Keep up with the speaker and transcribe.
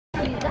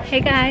Hey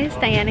guys,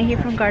 Diana here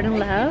from Garden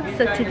Love.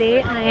 So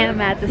today I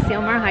am at the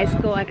Silmar High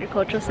School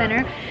Agricultural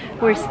Center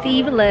where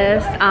Steve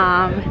List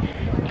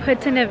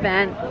puts an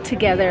event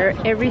together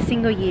every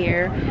single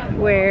year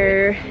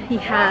where he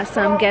has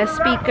some guest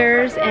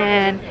speakers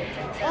and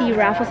he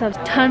raffles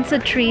off tons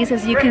of trees.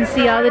 As you can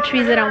see, all the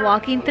trees that I'm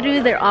walking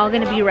through, they're all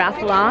going to be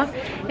raffled off,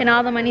 and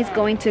all the money is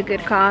going to a good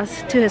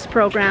cause to his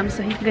program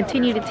so he can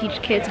continue to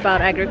teach kids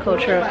about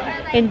agriculture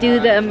and do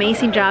the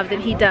amazing job that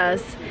he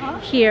does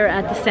here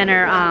at the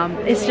center.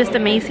 It's just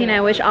amazing.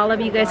 I wish all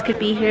of you guys could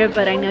be here,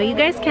 but I know you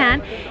guys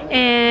can,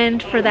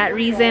 and for that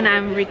reason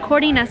I'm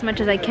recording as much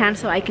as I can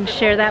so I can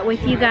share that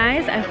with you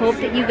guys. I hope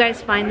that you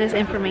guys find this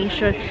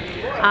information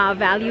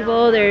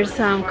valuable. There's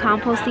some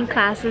composting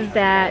classes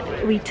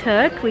that we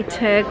took. We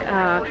took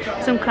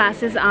some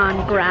classes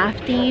on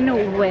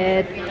grafting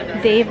with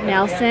Dave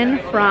Nelson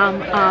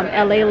from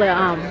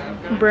LA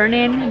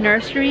Verne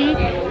Nursery.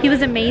 He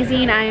was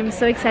amazing. I am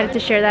so excited to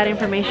share that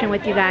information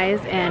with you guys,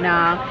 and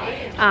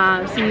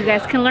so you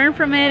guys can learn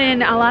from it.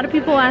 And a lot of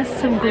people asked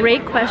some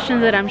great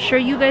questions that I'm sure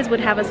you guys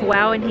would have as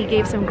well, and he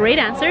gave some great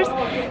answers.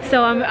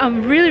 So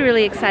I'm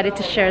really excited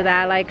to share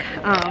that.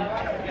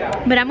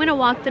 But I'm gonna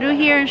walk through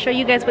here and show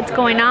you guys what's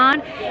going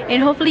on,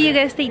 and hopefully you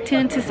guys stay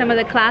tuned to some of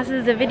the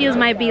classes. The videos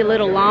might be a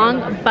little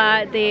long,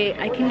 but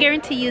I can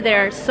guarantee you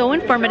they're so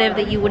informative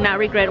that you would not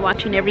regret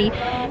watching every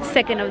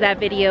second of that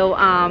video,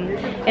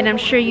 and I'm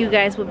sure you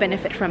guys will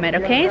benefit from it.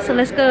 Okay, so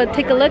let's go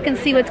take a look and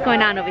see what's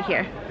going on over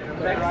here.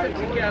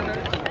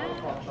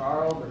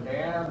 Charles or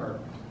Dan, or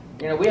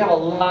we have a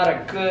lot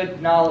of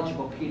good,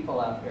 knowledgeable people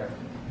out here,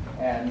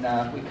 and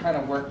we kind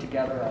of work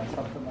together on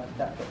something like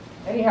that. But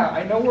anyhow,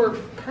 I know we're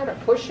kind of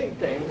pushing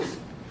things,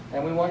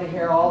 and we want to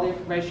hear all the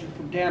information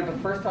from Dan, but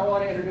first I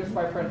want to introduce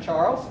my friend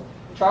Charles.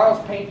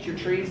 Charles paints your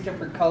trees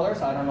different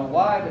colors. I don't know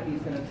why, but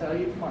he's going to tell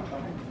you. Come on,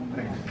 Charles.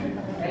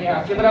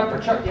 Anyhow, give it up for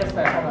Charles. Yes,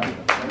 ma'am.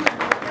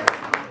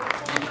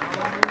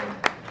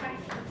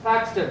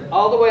 Paxton,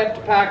 all the way up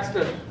to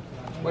Paxton.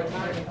 What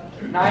time?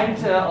 9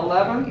 to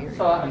 11,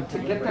 so to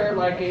get there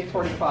like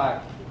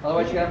 8:45.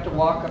 Otherwise you have to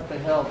walk up the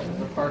hill because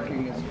the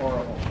parking is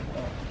horrible.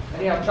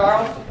 Anyhow,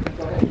 Charles,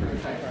 go ahead and do your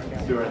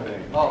thing. Do our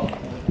thing. Oh,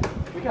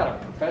 we got a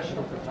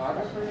professional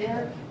photographer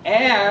here,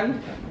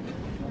 and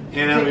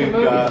we've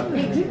got...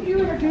 Hey, didn't you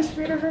introduce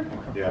me to her?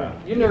 Yeah.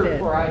 You knew her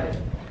before I did.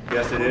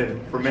 Yes, I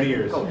did, for many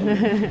years. So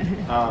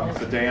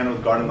Diana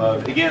with Garden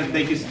Love. Again,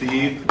 thank you,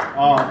 Steve.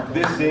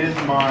 This is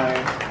my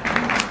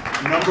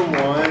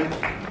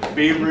 #1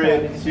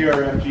 favorite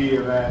CRFG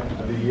event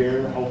of the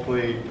year.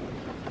 Hopefully,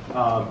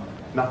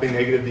 nothing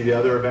negative to the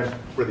other events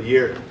for the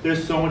year.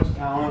 There's so much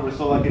talent. We're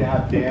so lucky to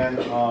have Dan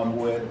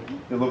with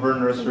the Verne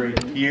Nursery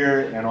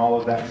here and all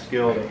of that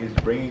skill that he's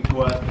bringing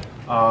to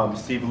us.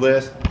 Steve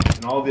List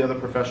and all of the other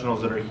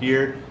professionals that are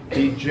here.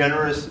 The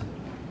generous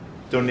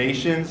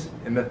donations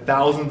and the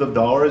thousands of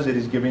dollars that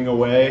he's giving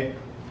away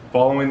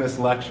following this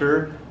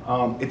lecture.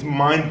 It's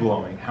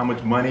mind-blowing how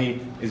much money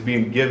is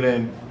being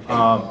given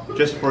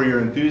just for your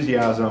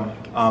enthusiasm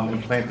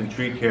in plant and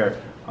tree care.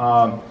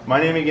 My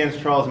name again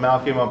is Charles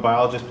Malcolm. I'm a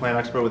biologist, plant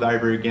expert with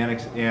Ivory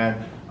Organics, and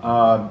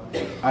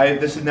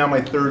this is now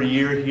my 3rd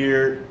year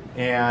here,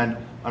 and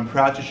I'm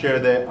proud to share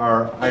that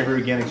our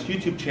Ivory Organics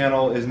YouTube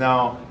channel is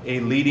now a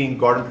leading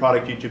garden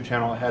product YouTube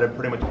channel ahead of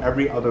pretty much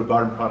every other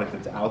garden product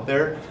that's out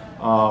there.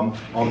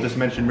 I'll just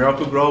mention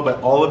Miracle-Gro,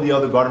 but all of the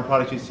other garden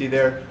products you see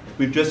there,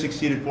 we've just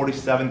exceeded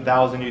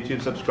 47,000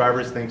 YouTube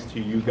subscribers thanks to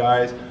you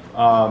guys.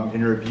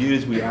 In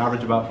reviews, we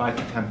average about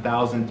 5,000 to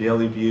 10,000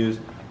 daily views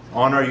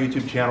on our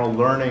YouTube channel,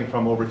 learning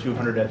from over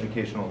 200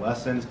 educational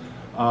lessons.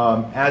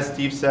 As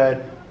Steve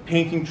said,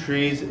 painting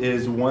trees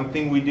is one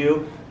thing we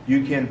do.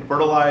 You can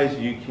fertilize,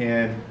 you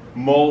can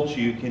mulch,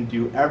 you can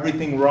do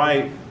everything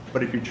right,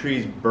 but if your tree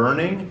is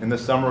burning, in the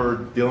summer we're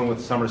dealing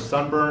with summer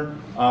sunburn,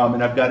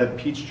 and I've got a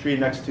peach tree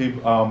next to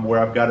where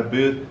I've got a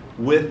booth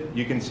with,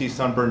 you can see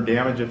sunburn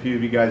damage. A few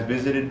of you guys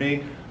visited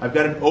me. I've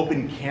got an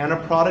open can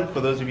of product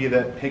for those of you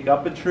that pick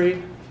up a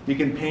tree. You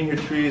can paint your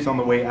trees on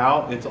the way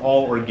out. It's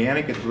all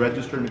organic. It's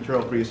registered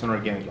material for use in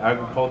organic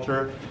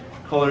agriculture.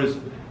 Colors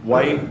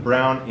white,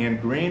 brown, and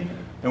green.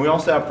 And we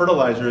also have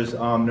fertilizers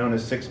known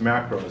as 6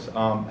 macros.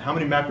 How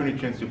many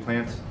macronutrients do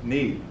plants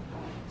need?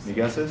 Any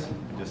guesses?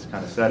 You just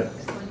kind of said it.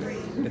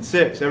 It's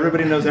 6.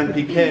 Everybody knows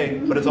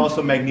NPK, but it's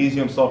also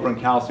magnesium, sulfur, and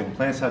calcium.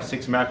 Plants have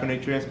 6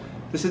 macronutrients.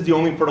 This is the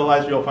only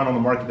fertilizer you'll find on the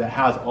market that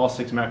has all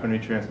 6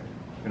 macronutrients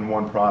in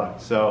one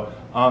product. So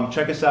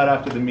check us out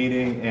after the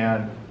meeting,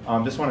 and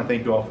just want to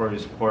thank you all for your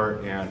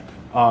support,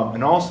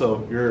 and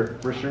also your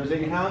brochures that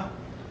you have.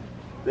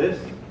 This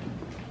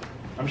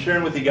I'm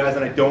sharing with you guys,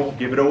 and I don't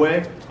give it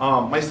away.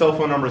 My cell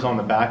phone number is on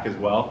the back as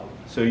well,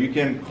 so you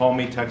can call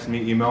me, text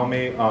me, email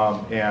me,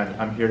 and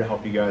I'm here to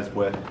help you guys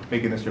with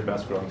making this your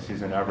best growing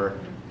season ever.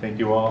 Thank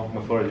you all.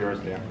 The floor is yours,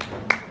 Dan.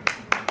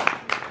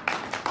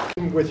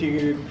 With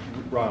you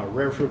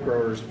rare fruit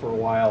growers for a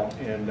while,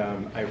 and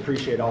I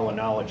appreciate all the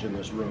knowledge in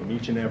this room.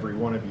 Each and every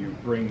one of you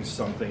brings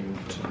something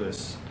to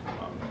this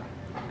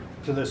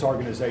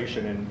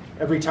organization, and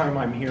every time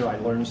I'm here I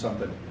learn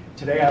something.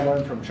 Today I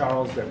learned from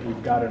Charles that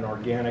we've got an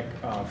organic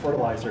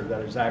fertilizer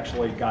that has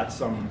actually got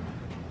some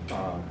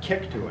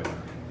kick to it.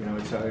 You know,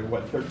 it's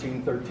what,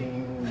 13,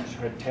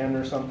 10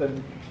 or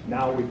something.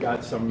 Now we've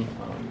got some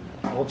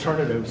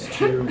alternatives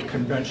to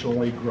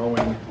conventionally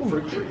growing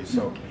fruit trees.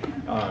 So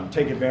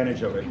take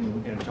advantage of it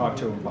and talk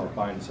to them about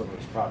buying some of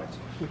those products.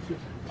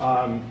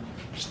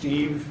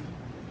 Steve,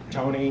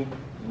 Tony,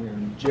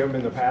 and Jim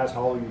in the past,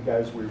 all of you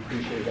guys, we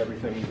appreciate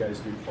everything you guys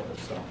do for us.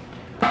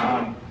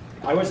 So,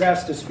 I was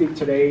asked to speak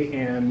today,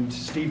 and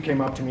Steve came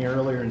up to me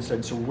earlier and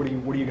said, so what are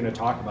you going to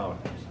talk about?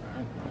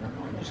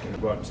 I'm just going to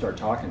go out and start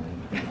talking,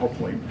 and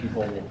hopefully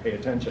people will pay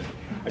attention.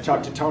 I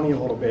talked to Tony a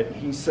little bit.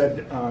 He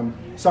said,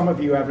 some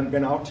of you haven't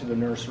been out to the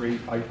nursery.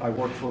 I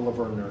work for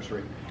Verne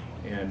Nursery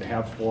and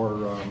have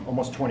for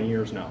almost 20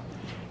 years now.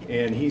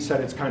 And he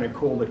said it's kind of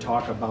cool to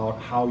talk about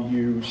how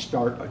you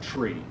start a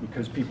tree,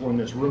 because people in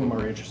this room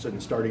are interested in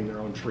starting their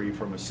own tree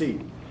from a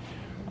seed.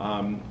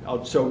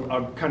 So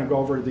I'll kind of go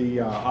over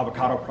the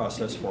avocado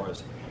process for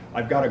us.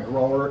 I've got a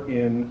grower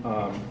in,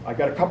 I've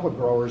got a couple of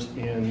growers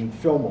in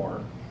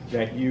Fillmore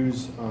that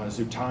use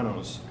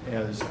Zutanos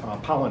as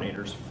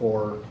pollinators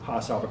for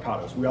Haas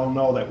avocados. We all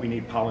know that we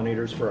need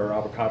pollinators for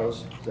our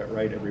avocados. Is that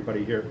right,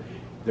 everybody here?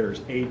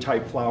 There's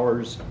A-type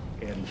flowers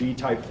and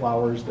B-type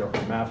flowers. They're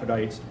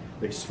hermaphrodites.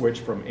 They switch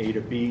from A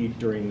to B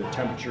during the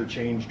temperature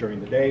change during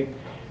the day.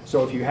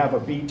 So if you have a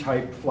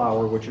B-type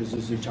flower, which is a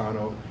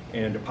Zutano,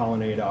 and to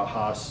pollinate a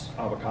Haas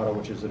avocado,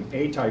 which is an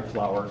A-type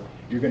flower,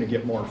 you're going to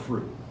get more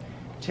fruit.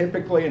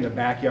 Typically in the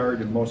backyard,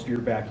 in most of your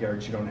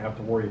backyards, you don't have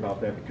to worry about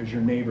that because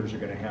your neighbors are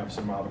going to have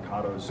some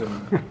avocados,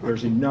 and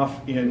there's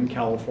enough in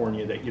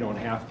California that you don't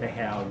have to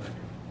have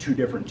two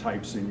different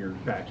types in your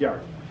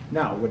backyard.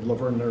 Now, would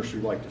Verne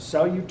Nursery like to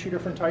sell you two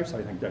different types?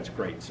 I think that's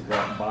great. So go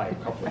out and buy a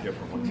couple of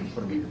different ones and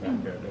put them in your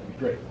backyard. That'd be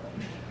great.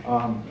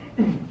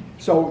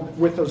 So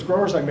with those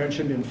growers I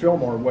mentioned in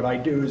Fillmore, what I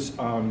do is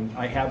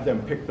I have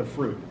them pick the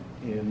fruit.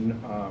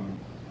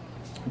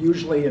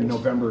 Usually in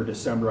November or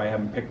December, I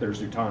have them pick their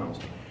Zutanos.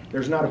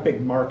 There's not a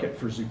big market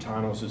for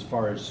Zutanos as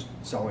far as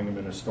selling them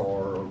in a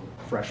store or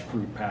fresh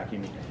fruit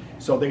packing.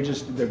 So they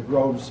just, the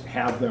groves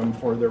have them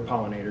for their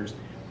pollinators.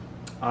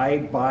 I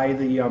buy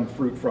the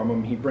fruit from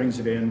him, he brings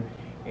it in,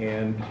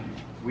 and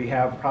we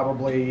have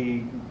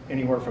probably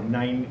anywhere from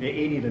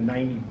 80 to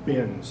 90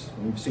 bins,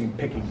 and we've seen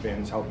picking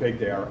bins, how big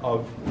they are,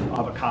 of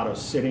avocados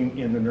sitting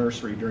in the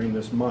nursery during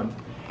this month,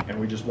 and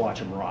we just watch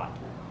them rot.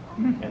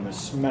 And the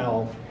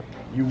smell,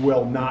 you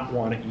will not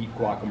want to eat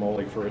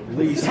guacamole for at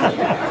least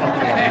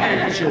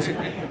it's just,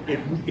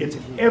 it's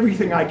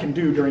everything I can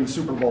do during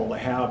Super Bowl to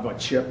have a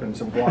chip and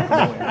some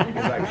guacamole in it,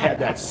 because I've had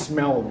that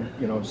smell,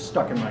 you know,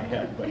 stuck in my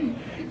head. But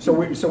so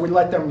we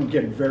let them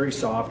get very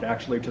soft,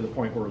 actually to the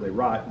point where they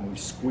rot, and we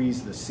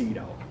squeeze the seed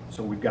out.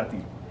 So we've got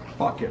these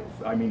buckets,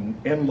 I mean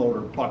end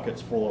loader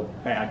buckets full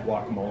of bad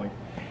guacamole.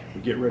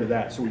 We get rid of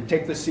that. So we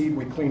take the seed,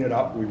 we clean it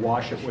up, we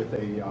wash it with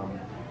a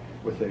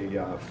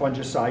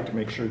fungicide to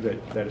make sure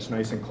that it's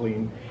nice and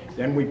clean.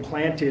 Then we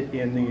plant it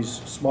in these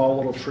small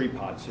little tree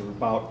pots. They're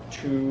about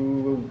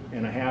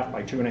 2.5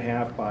 by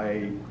 2.5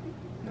 by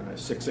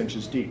 6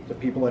 inches deep. The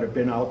people that have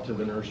been out to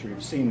the nursery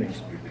have seen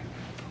these.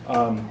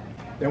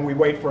 Then we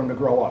wait for them to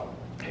grow up,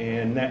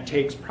 and that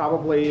takes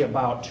probably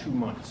about 2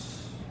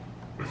 months.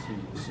 Let's see,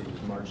 this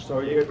is March.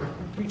 So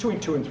between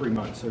 2 and 3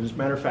 months. As a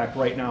matter of fact,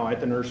 right now at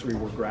the nursery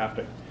we're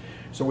grafting.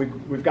 So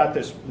we've got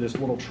this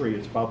little tree.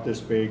 It's about this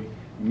big,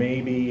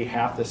 maybe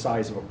half the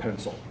size of a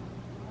pencil.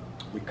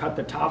 We cut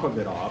the top of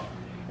it off,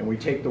 and we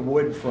take the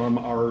wood from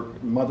our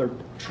mother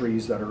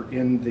trees that are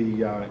in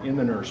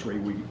the nursery.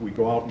 We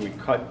go out and we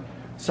cut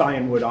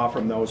scion wood off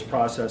from those,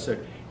 process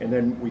it, and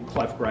then we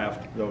cleft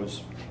graft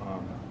those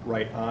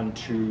right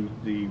onto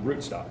the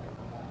rootstock.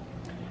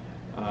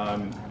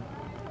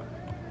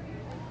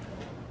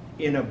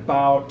 In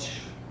about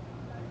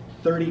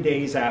 30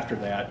 days after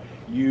that,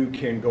 you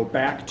can go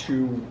back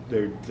to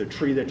the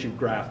tree that you've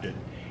grafted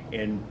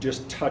and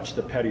just touch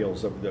the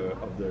petioles of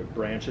the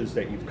branches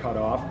that you've cut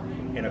off,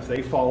 and if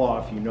they fall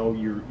off, you know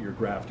your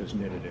graft is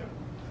knitted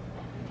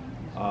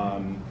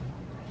in.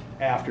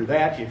 After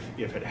that,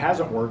 if it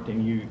hasn't worked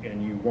and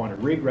you want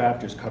to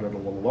regraft, just cut it a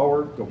little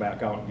lower, go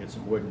back out and get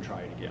some wood and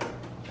try it again.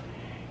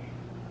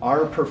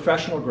 Our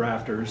professional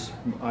grafters,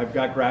 I've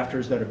got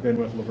grafters that have been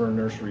with Verne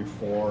Nursery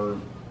for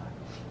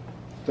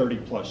 30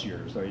 plus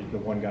years. The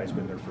one guy's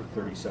been there for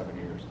 37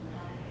 years.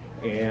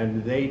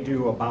 And they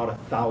do about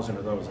 1,000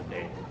 of those a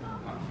day.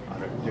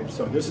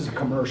 So this is a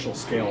commercial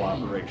scale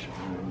operation.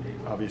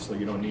 And obviously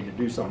you don't need to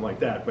do something like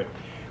that, but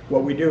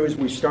what we do is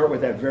we start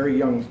with that very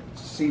young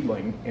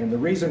seedling, and the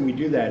reason we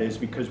do that is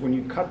because when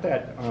you cut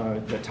that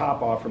the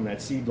top off from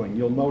that seedling,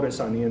 you'll notice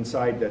on the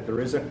inside that there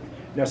isn't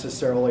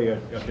necessarily a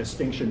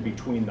distinction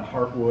between the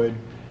heartwood,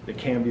 the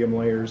cambium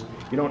layers.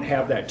 You don't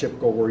have that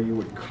typical where you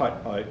would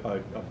cut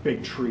a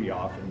big tree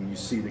off and you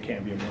see the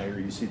cambium layer,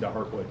 you see the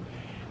heartwood.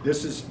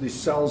 The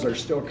cells are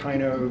still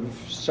kind of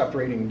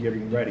separating and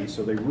getting ready,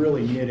 so they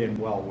really knit in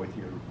well with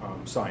your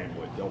scion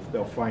wood.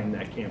 They'll find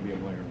that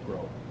cambium layer and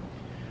grow.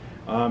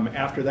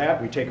 After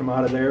that, we take them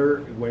out of there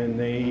when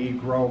they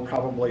grow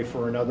probably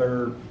for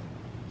another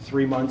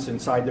 3 months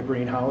inside the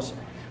greenhouse.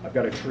 I've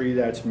got a tree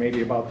that's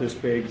maybe about this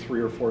big,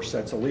 3 or 4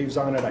 sets of leaves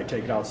on it. I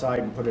take it outside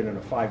and put it in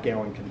a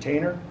 5-gallon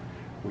container.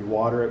 We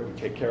water it, we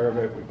take care of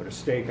it, we put a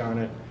stake on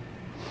it.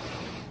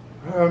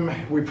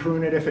 We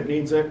prune it if it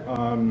needs it,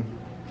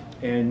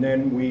 and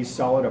then we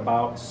sell it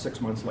about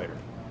 6 months later.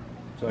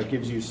 So it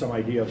gives you some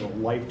idea of the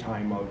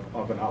lifetime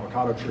of an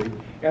avocado tree.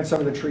 And some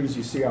of the trees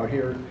you see out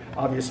here,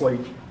 obviously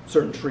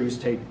certain trees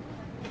take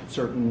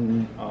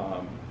certain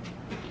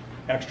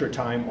extra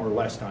time or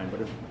less time,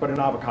 but an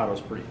avocado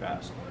is pretty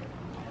fast.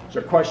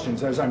 So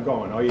questions as I'm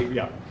going? Oh,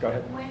 yeah, go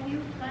ahead. When you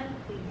plant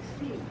these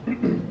seeds,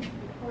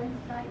 point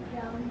side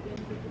down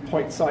into the...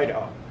 Point side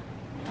up.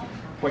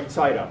 Point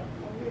side up.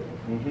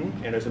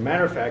 And as a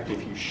matter of fact,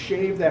 if you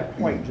shave that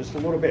point just a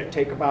little bit,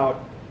 take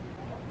about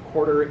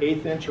 1/4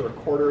 inch or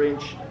 1/4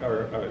 inch,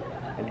 or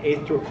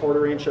 1/8 to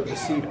 1/4 inch of the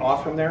seed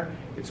off from there,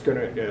 it's going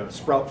to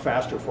sprout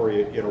faster for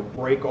you. It'll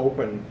break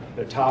open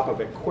the top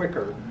of it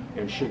quicker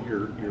and shoot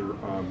your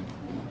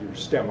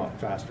stem up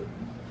faster.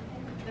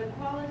 The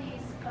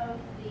qualities of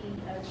the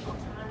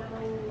Chiltano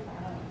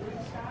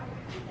rootstock,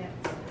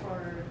 that's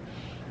for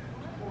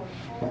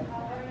cold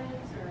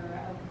tolerance or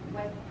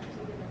what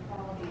particular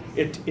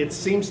qualities? It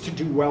seems to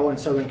do well in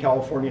Southern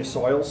California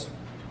soils.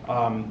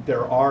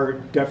 There are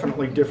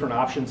definitely different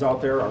options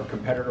out there. Our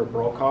competitor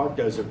Brokaw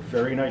does a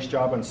very nice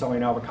job on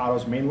selling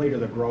avocados, mainly to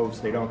the groves.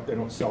 They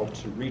don't sell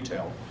to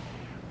retail,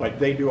 but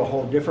they do a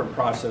whole different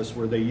process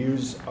where they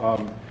use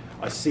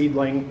a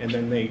seedling and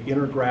then they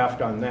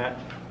intergraft on that,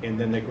 and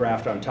then they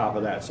graft on top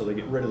of that. So they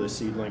get rid of the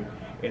seedling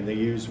and they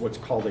use what's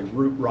called a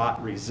root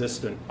rot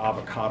resistant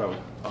avocado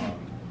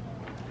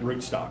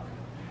rootstock.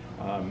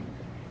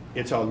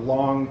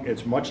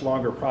 It's much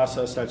longer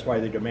process. That's why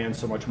they demand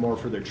so much more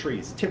for their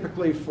trees.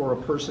 Typically for a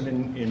person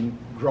in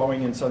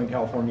growing in Southern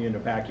California in the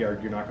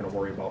backyard, you're not going to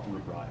worry about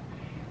root rot.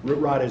 Root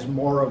rot is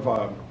more of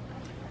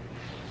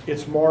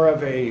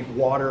a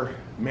water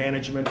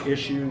management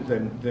issue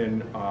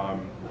than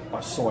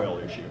a soil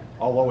issue,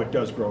 although it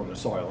does grow in the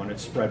soil and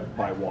it's spread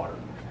by water.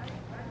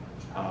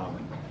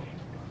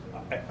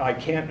 I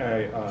can't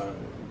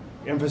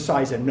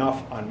emphasize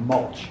enough on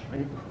mulch.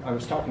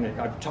 I've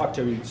talked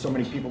to so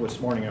many people this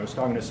morning. I was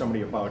talking to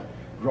somebody about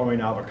growing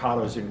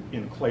avocados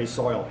in clay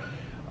soil.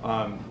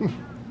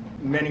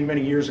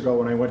 Many years ago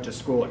when I went to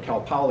school at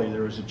Cal Poly,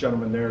 there was a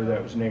gentleman there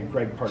that was named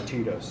Greg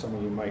Partita. Some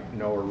of you might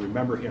know or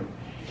remember him.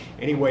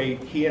 Anyway,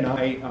 he and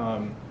I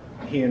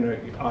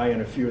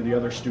and a few of the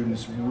other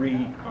students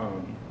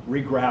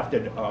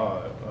regrafted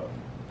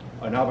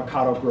an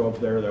avocado grove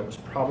there that was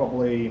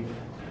probably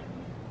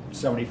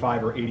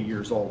 75 or 80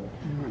 years old,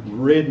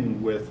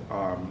 ridden with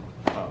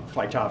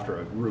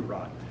Phytophthora root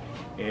rot.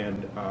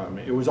 And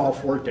it was all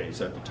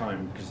Fortes at the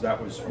time, because that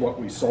was what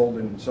we sold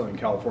in Southern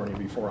California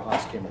before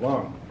Haas came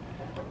along.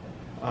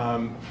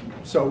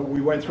 So we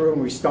went through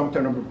and we stumped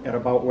them at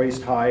about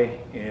waist high,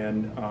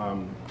 and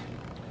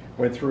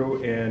went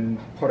through and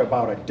put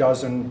about a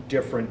dozen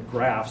different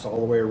grafts all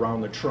the way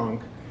around the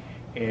trunk,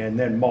 and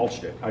then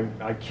mulched it.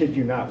 I kid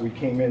you not, we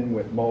came in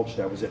with mulch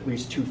that was at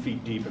least 2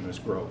 feet deep in this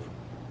grove,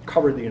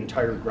 covered the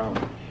entire ground,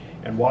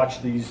 and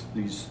watched these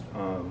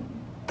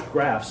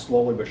grafts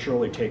slowly but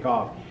surely take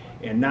off.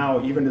 And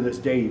now, even to this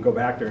day, you go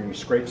back there and you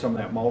scrape some of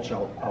that mulch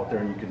out there,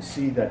 and you can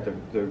see that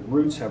the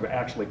roots have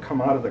actually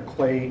come out of the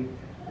clay,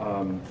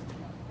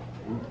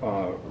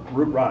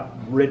 root rot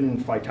ridden,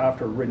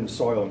 Phytophthora ridden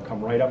soil, and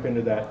come right up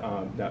into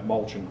that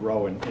mulch and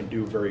grow and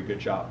do a very good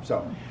job.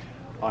 So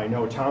I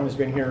know Tom has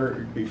been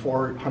here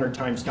before 100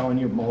 times telling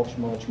you mulch,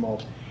 mulch,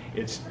 mulch.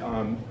 It's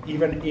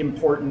even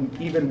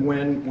important even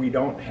when we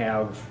don't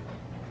have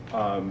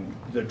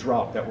the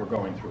drought that we're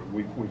going through.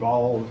 We've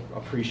all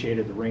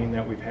appreciated the rain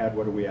that we've had.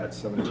 What are we at,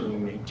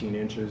 17, 18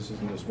 inches?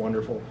 Isn't this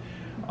wonderful?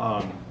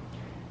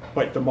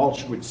 But the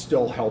mulch would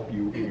still help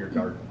you in your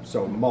garden.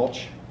 So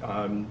mulch,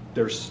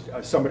 there's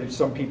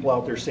some people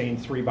out there saying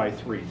 3 by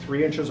 3,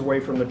 3 inches away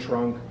from the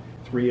trunk,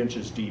 3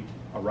 inches deep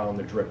around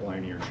the drip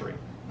line of your tree.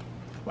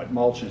 But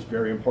mulch is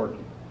very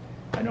important.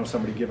 I know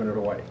somebody giving it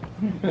away.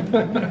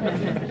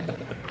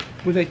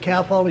 Was it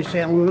Cal Poly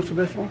San Luis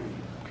Obispo?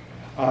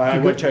 I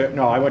went to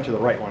the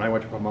right one. I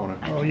went to Pomona.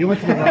 Oh, you went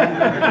to the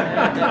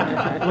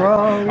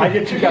wrong. I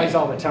get you guys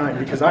all the time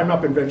because I'm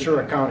up in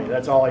Ventura County.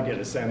 That's all I get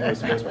is San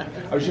Luis Obispo.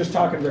 I was just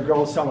talking to the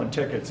girl selling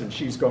tickets, and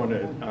she's going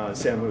to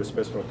San Luis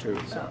Obispo too.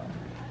 So,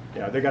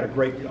 yeah, they got a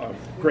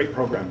great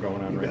program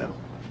going on right now.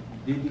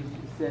 Did you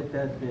say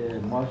that the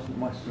mulch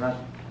must not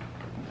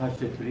touch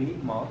the tree,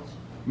 mulch?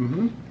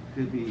 Mm-hmm.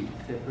 Could be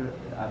separate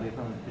away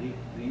from the tree,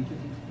 3 inches?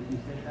 Did you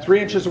say that? 3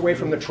 inches away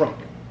from the trunk.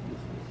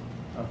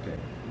 Okay.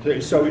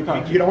 So you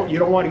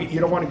don't want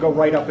to go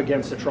right up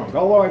against the trunk.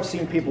 Although I've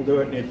seen people do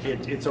it, and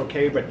it's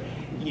okay, but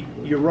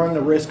you run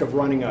the risk of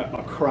running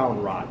a crown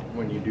rot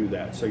when you do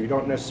that. So you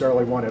don't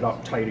necessarily want it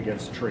up tight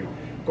against the tree.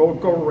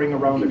 Go ring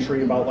around the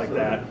tree about like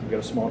that. You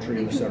got a small tree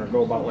in the center.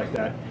 Go about like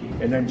that,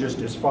 and then just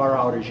as far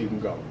out as you can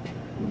go.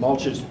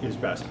 Mulch is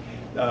best.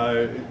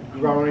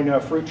 Growing a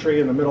fruit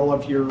tree in the middle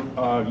of your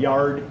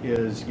yard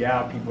is,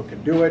 yeah, people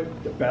can do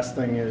it. The best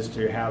thing is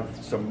to have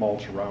some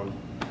mulch around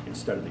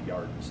instead of the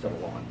yard, instead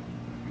of lawn.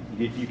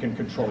 You can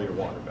control your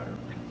water better.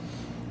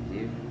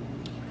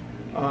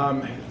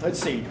 Let's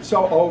see.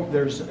 So,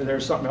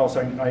 there's something else.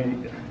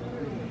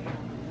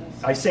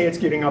 I say it's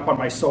getting up on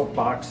my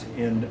soapbox,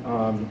 and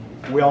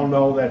we all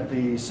know that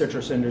the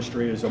citrus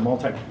industry is a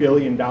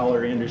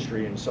multi-billion-dollar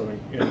industry in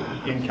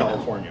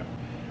California.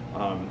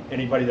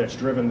 Anybody that's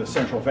driven the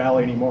Central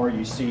Valley anymore,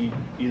 you see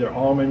either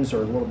almonds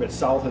or a little bit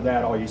south of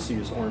that, all you see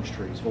is orange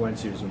trees,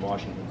 Valencias and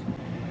Washingtons.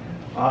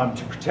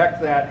 To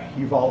protect that,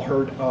 you've all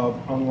heard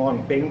of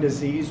unlung Bing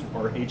disease,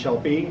 or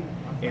HLB,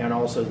 and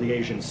also the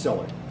Asian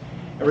psyllid.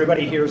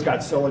 Everybody here has got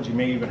psyllids. You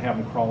may even have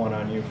them crawling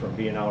on you from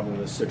being out in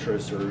the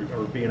citrus or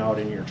being out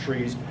in your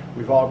trees.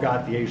 We've all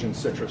got the Asian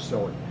citrus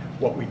psyllid.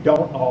 What we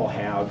don't all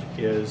have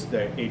is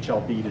the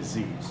HLB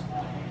disease.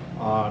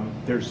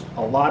 There's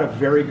a lot of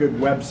very good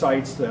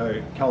websites.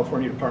 The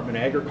California Department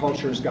of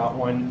Agriculture's got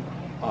one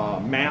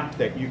map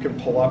that you can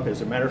pull up. As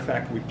a matter of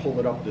fact, we pulled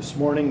it up this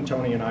morning.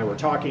 Tony and I were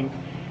talking.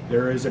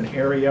 There is an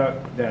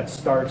area that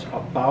starts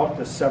about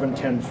the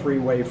 710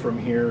 freeway from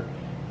here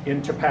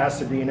into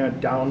Pasadena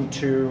down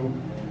to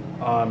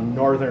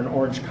northern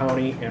Orange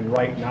County, and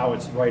right now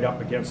it's right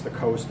up against the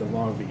coast in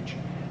Long Beach.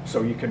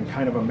 So you can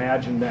kind of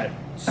imagine that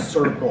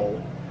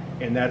circle,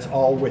 and that's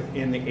all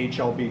within the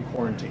HLB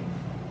quarantine.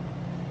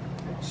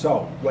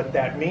 So what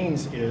that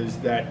means is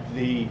that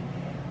the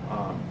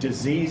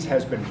disease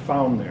has been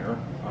found there.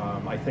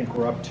 I think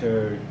we're up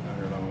to, I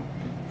don't know,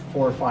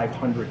 400 or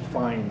 500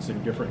 finds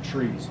in different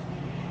trees.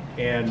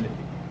 And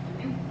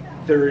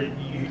there,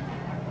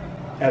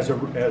 as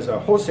a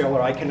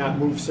wholesaler, I cannot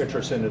move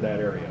citrus into that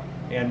area.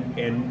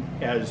 And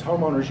as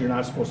homeowners, you're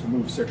not supposed to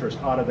move citrus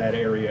out of that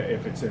area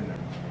if it's in there.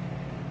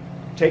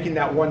 Taking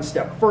that one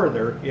step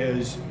further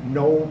is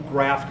no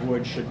graft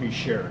wood should be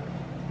shared.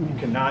 You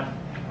cannot,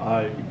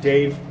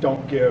 Dave,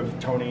 don't give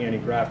Tony any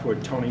graft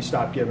wood. Tony,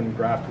 stop giving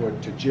graft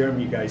wood to Jim.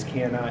 You guys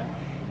cannot.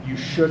 You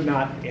should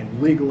not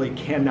and legally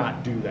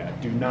cannot do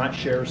that. Do not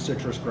share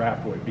citrus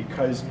graft wood,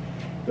 because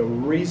the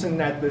reason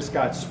that this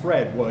got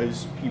spread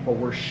was people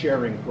were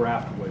sharing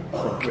graft wood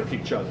with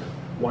each other.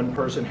 One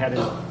person had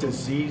a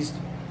diseased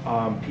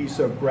piece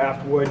of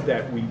graft wood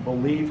that we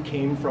believe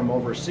came from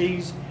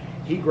overseas.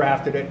 He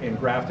grafted it and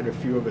grafted a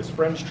few of his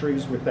friends'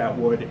 trees with that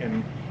wood,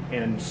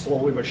 and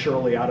slowly but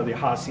surely out of the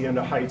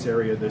Hacienda Heights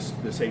area, this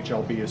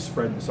HLB is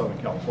spread in Southern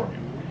California.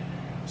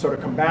 So to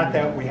combat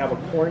that, we have a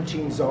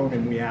quarantine zone,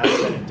 and we ask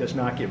that it does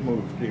not get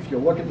moved. If you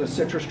look at the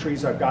citrus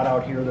trees I've got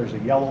out here, there's a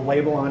yellow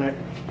label on it,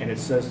 and it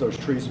says those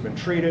trees have been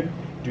treated.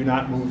 Do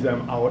not move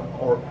them out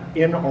or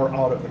in or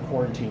out of the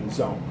quarantine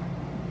zone.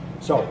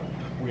 So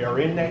we are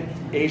in the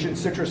Asian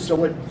citrus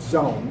psyllid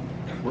zone.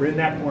 We're in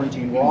that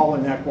quarantine. We're all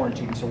in that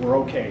quarantine, so we're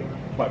okay.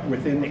 But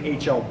within the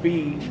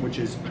HLB, which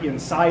is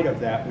inside of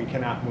that, we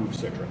cannot move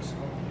citrus.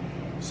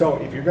 So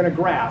if you're going to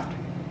graft,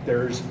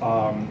 there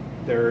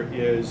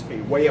is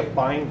a way of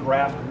buying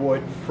graft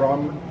wood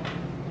from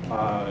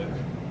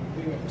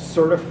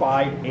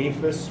certified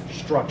APHIS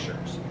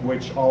structures,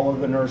 which all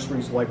of the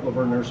nurseries, like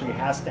Verne Nursery,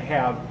 has to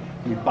have.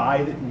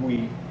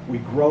 We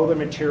grow the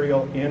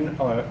material in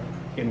a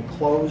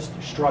enclosed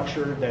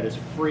structure that is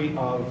free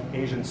of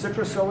Asian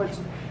citrus psyllids,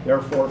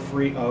 therefore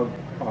free of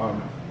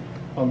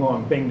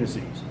unlung Bing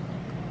disease.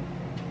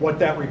 What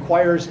that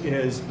requires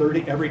is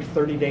every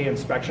 30-day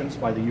inspections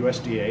by the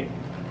USDA.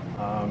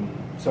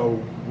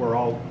 So we're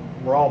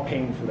all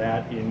paying for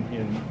that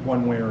in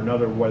one way or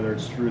another, whether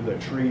it's through the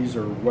trees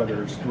or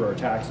whether it's through our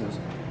taxes.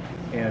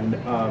 And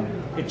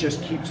it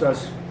just keeps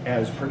us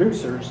as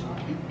producers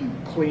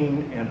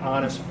clean and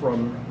honest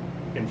from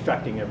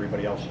infecting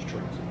everybody else's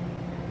trees.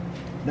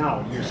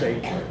 Now, you say,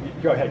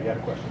 go ahead, you had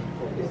a question.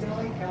 Is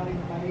LA County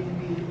funding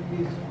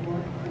these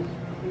work, this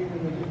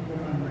clearing they just put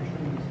on our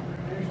trees?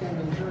 I understand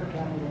the Ventura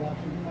County will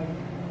actually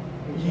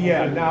fight.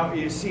 Yeah, now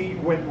you see,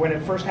 when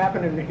it first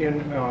happened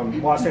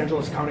in Los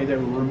Angeles County, they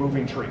were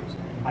removing trees.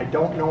 I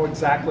don't know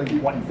exactly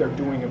what they're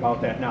doing about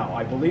that now.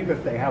 I believe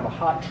if they have a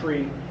hot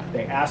tree,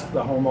 they ask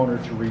the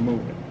homeowner to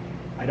remove it.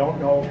 I don't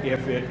know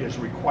if it is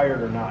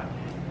required or not.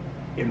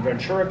 In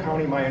Ventura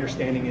County, my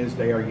understanding is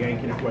they are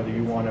yanking it whether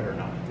you want it or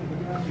not.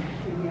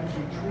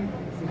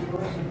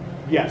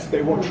 Yes,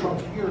 they will.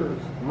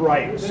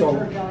 Right. So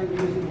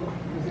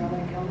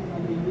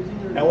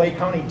LA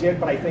County did,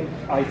 but I think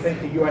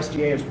the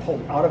USDA has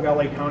pulled out of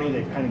LA County.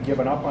 They've kind of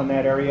given up on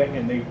that area,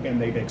 and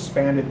they've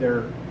expanded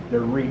their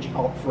reach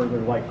out further,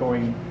 like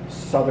going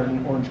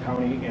southern Orange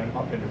County and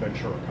up into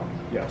Ventura County.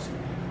 Yes.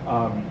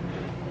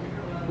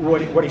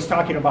 What he's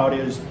talking about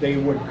is they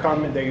would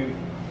come and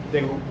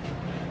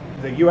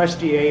the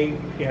USDA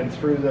and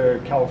through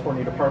the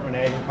California Department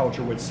of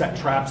Agriculture would set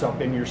traps up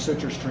in your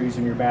citrus trees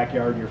in your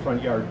backyard, your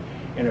front yard,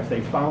 and if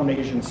they found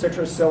Asian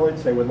citrus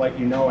psyllids, they would let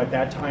you know at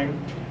that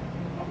time.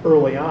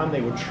 Early on,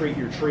 they would treat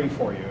your tree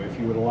for you if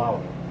you would allow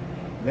it.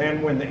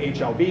 Then when the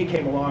HLB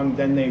came along,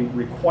 then they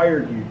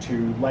required you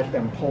to let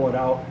them pull it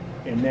out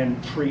and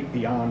then treat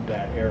beyond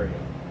that area.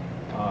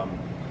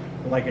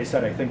 Like I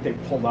said, I think they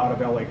pulled out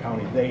of LA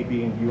County. They,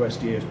 being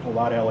USDA, has pulled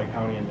out of LA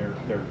County, and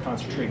they're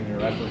concentrating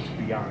their efforts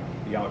beyond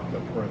the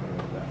perimeter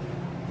of that.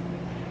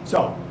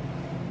 So,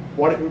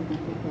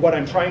 what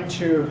I'm trying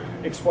to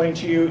explain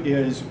to you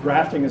is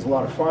grafting is a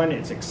lot of fun.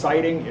 It's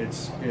exciting.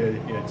 It's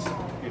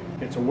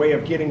a way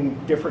of getting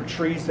different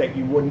trees that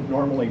you wouldn't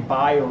normally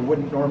buy or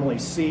wouldn't normally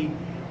see.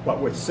 But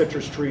with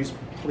citrus trees,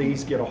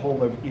 please get a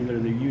hold of either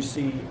the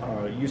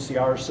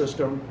UCR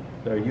system,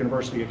 the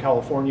University of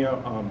California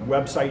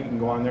website. You can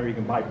go on there. You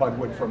can buy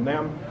budwood from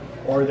them,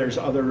 or there's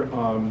other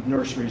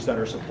nurseries that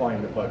are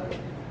supplying the budwood.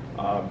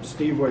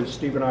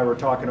 Steve and I were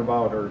talking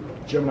about, or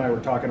Jim and I were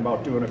talking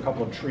about doing a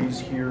couple of trees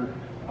here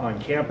on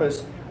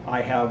campus. I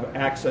have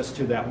access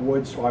to that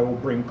wood, so I will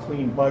bring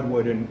clean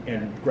budwood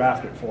and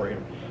graft it for you.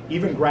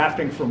 Even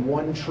grafting from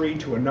one tree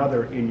to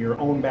another in your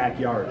own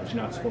backyard is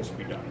not supposed to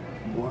be done.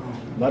 Wow.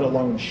 Let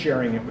alone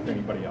sharing it with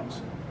anybody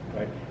else.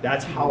 Right?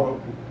 That's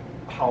how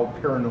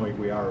paranoid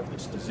we are of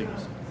this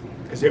disease,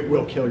 because it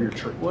will kill your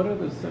tree. What are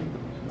the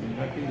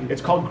symptoms?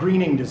 It's called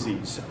greening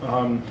disease.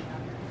 You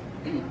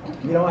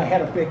know, I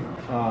had a big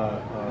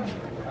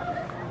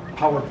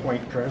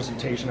PowerPoint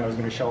presentation I was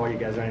going to show you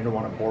guys. I didn't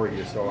want to bore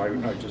you, so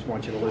I just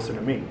want you to listen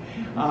to me.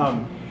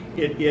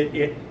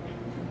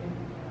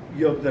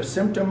 The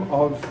symptom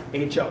of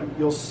HL,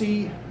 you'll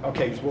see,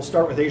 okay, so we'll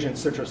start with Asian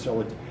citrus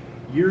psyllid.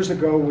 Years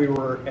ago, we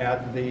were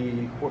at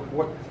the,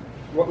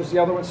 what was the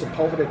other one,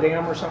 Sepulveda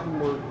Dam or something,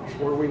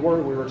 where we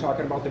were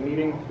talking about the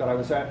meeting that I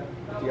was at,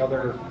 the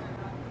other,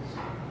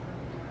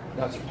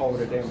 not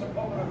Sepulveda Dam,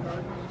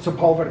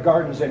 Sepulveda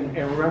Gardens, and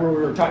remember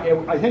we were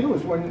talking, I think it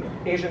was when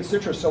Asian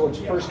citrus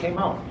psyllids first came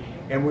out,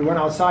 and we went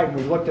outside and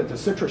we looked at the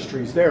citrus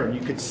trees there, and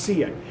you could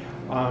see it.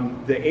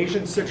 The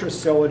Asian citrus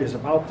psyllid is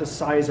about the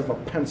size of a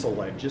pencil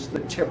lead, just the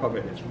tip of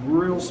it. It's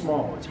real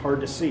small, it's hard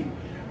to see.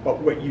 But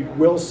what you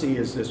will see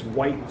is this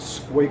white,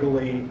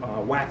 squiggly,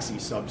 waxy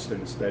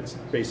substance that's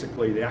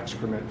basically the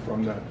excrement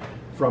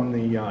from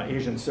the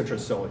Asian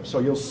citrus psyllid. So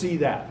you'll see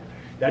that.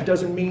 That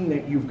doesn't mean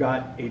that you've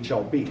got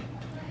HLB.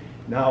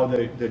 Now,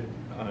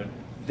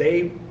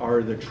 they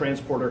are the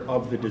transporter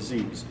of the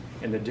disease.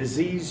 And the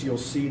disease, you'll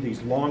see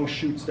these long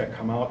shoots that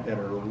come out that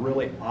are a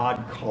really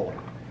odd color.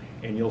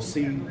 And you'll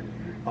see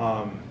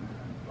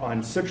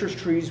on citrus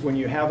trees, when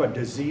you have a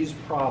disease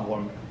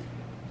problem,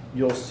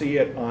 you'll see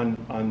it on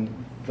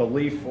the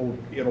leaf.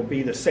 It'll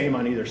be the same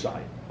on either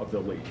side of the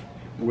leaf.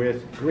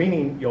 With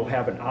greening, you'll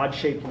have an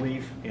odd-shaped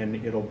leaf, and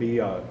it'll be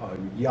a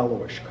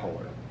yellowish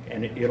color.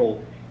 And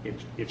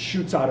it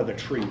shoots out of the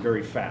tree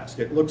very fast.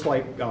 It looks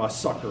like a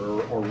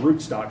sucker or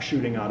rootstock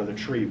shooting out of the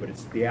tree, but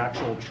it's the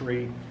actual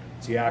tree.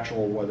 It's the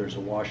actual, whether it's a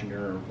Washington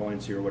or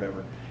Valencia or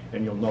whatever,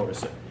 and you'll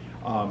notice it.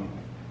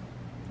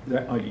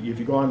 If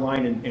you go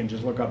online and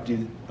just look up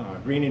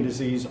greening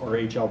disease or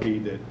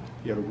HLB,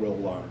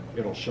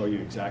 it'll show you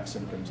exact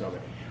symptoms of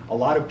it. A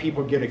lot of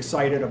people get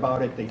excited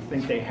about it. They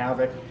think they have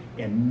it,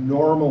 and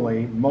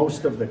normally,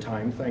 most of the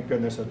time, thank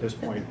goodness at this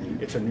point,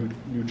 it's a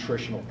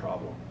nutritional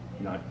problem,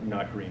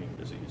 not greening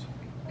disease.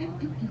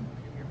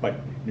 But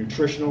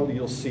nutritional,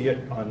 you'll see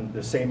it on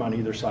the same on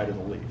either side of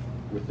the leaf.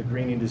 With the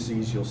greening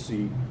disease, you'll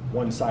see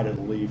one side of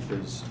the leaf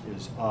is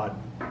odd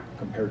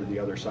compared to the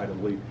other side of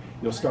the leaf.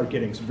 You'll start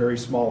getting some very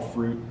small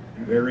fruit,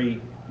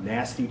 very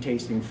nasty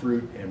tasting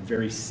fruit, and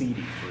very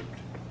seedy fruit.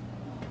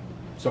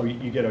 So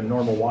you get a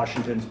normal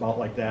Washington's about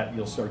like that,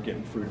 you'll start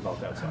getting fruit about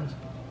that size.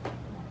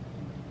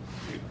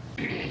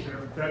 Is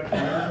there effect on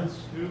lemons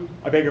too?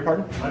 I beg your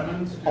pardon?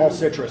 Lemons too? All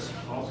citrus.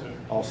 All citrus.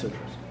 All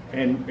citrus.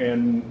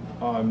 And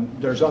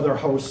there's other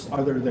hosts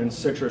other than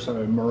citrus.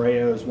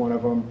 Morea is one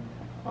of them.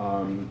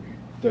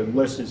 The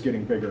list is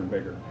getting bigger and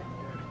bigger,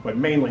 but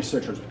mainly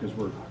citrus because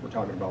we're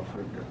talking about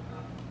fruit here.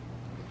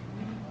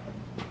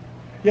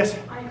 Yes?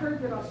 I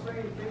heard that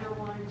Australia's bigger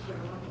wines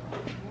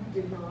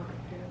did not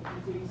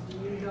have disease. Do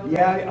you know?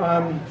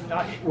 Yeah,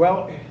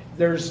 well,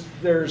 there's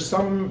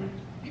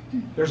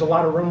a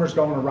lot of rumors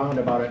going around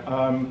about it.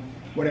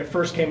 When it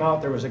first came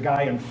out, there was a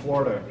guy in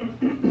Florida.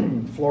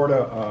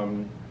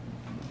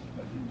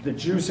 The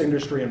juice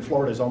industry in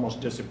Florida has almost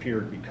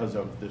disappeared because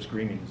of this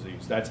greening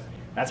disease.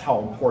 That's how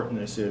important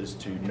this is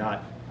to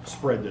not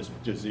spread this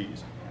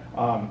disease.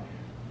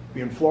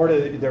 In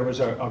Florida, there was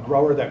a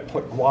grower that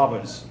put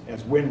guavas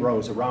as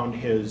windrows around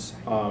his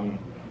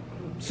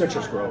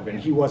citrus grove, and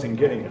he wasn't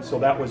getting it. So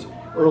that was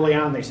early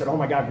on. They said, "Oh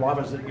my God,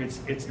 guavas!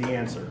 It's the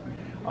answer."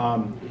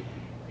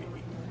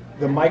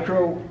 The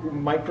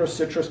micro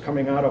citrus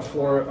coming out of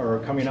Florida or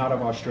coming out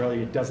of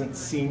Australia doesn't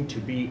seem to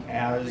be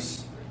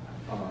as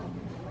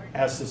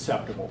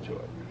susceptible to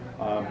it.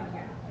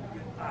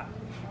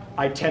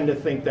 I tend to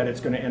think that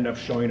it's going to end up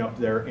showing up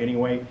there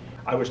anyway.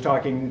 I was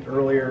talking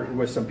earlier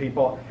with some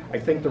people. I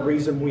think the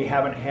reason we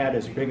haven't had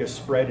as big a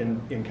spread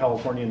in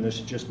California, and this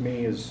is just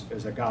me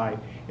as a guy,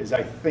 is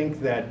I think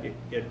that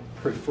it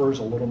prefers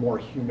a little more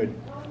humid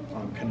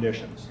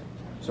conditions.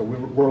 So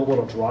we're a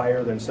little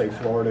drier than, say,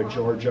 Florida,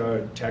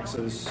 Georgia,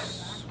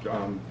 Texas,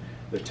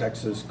 the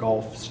Texas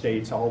Gulf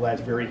states. All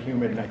that's very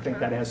humid, and I think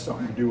that has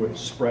something to do with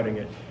spreading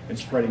it, and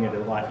spreading it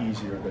a lot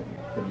easier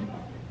than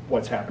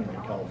what's happening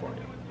in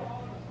California.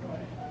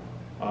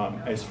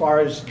 As far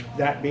as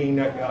that being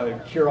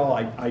a cure-all,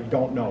 I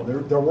don't know.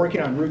 They're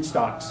working on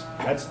rootstocks.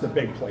 That's the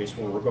big place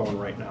where we're going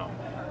right now.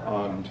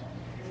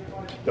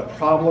 The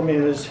problem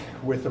is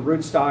with the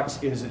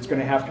rootstocks is it's going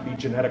to have to be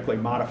genetically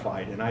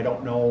modified, and I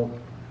don't know.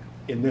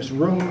 In this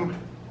room,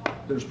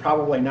 there's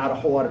probably not a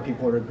whole lot of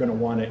people that are going to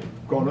want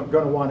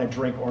to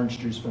drink orange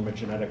juice from a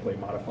genetically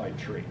modified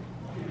tree.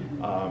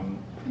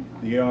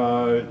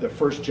 The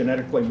first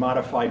genetically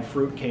modified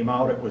fruit came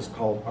out. It was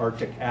called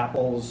Arctic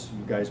apples.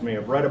 You guys may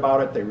have read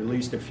about it. They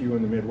released a few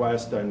in the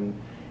Midwest, and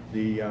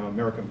the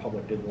American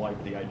public didn't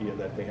like the idea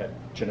that they had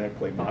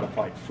genetically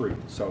modified fruit,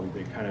 so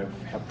they kind of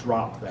have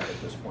dropped that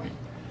at this point.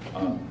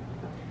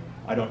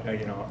 I don't,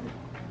 you know,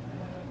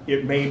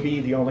 it may be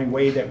the only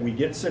way that we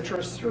get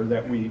citrus, or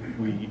that we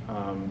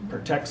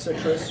protect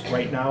citrus.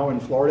 Right now in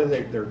Florida,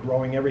 they're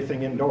growing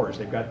everything indoors.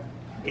 They've got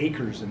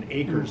acres and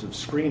acres of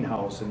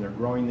screenhouse, and they're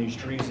growing these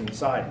trees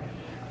inside.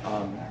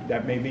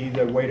 That may be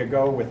the way to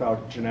go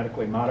without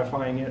genetically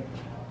modifying it.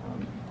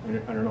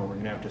 I don't know, we're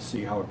going to have to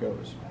see how it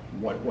goes,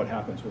 what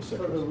happens with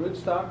citrus. So the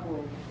rootstock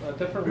will,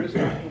 different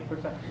rootstock will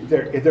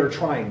protect? They're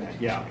trying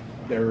that, yeah.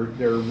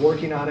 They're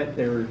working on it.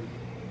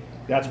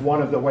 That's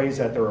one of the ways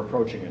that they're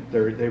approaching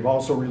it. They've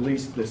also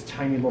released this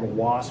tiny little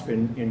wasp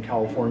in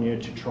California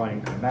to try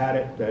and combat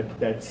it.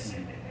 That's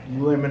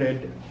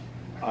limited.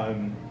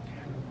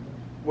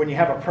 When you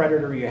have a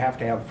predator, you have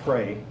to have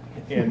prey.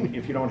 And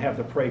if you don't have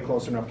the prey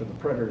close enough to the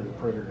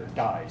predator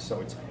dies. So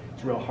it's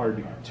real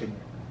hard to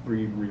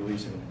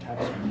release an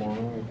attack anymore,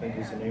 I think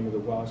is the name of the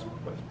wasp.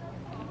 But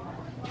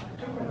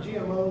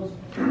GMOs,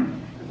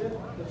 is it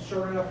a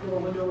short enough little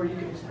window where you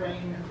can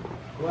explain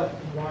what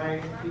and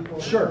why people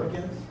sure. are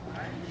against?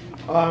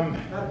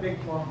 Not a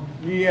big plum.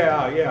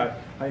 Yeah.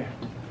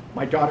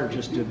 My daughter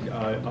just did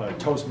a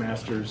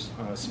Toastmasters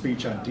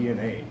speech on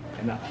DNA,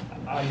 and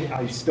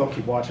I still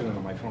keep watching it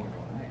on my phone going,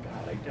 oh my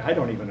God, I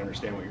don't even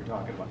understand what you're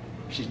talking about.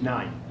 She's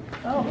 9.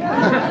 Oh.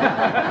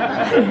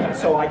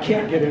 So I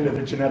can't get into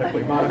the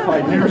genetically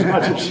modified near as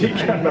much as she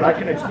can, but I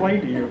can explain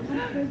to you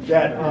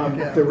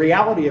that the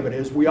reality of it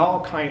is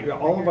all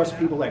of us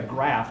people that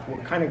graft,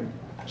 we're kind of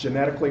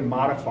genetically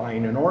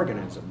modifying an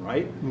organism,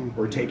 right?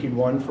 We're taking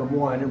one from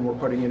one and we're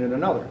putting it in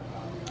another.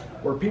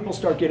 Where people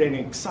start getting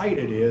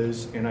excited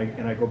is, and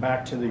I go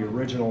back to the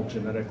original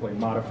genetically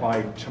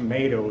modified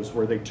tomatoes,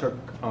 where they took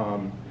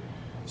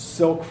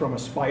silk from a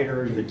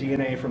spider, the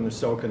DNA from the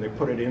silk, and they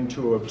put it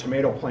into a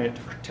tomato plant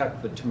to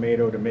protect the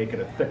tomato, to make it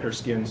a thicker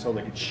skin so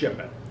they could ship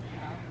it.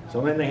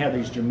 So then they had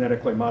these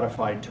genetically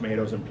modified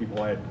tomatoes, and people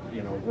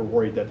were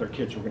worried that their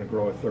kids were going to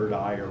grow a third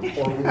eye or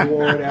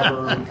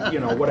whatever,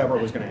 whatever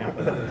was going to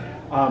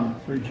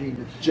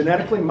happen.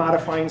 Genetically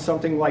modifying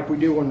something like we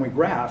do when we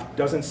graft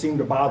doesn't seem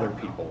to bother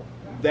people.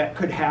 That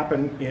could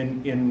happen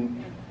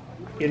in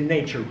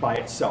nature by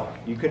itself.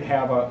 You could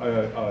have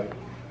a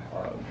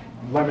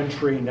lemon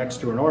tree next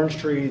to an orange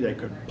tree. They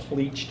could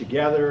pleach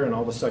together, and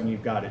all of a sudden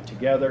you've got it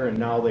together, and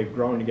now they've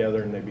grown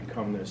together and they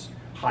become this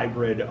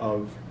hybrid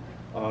of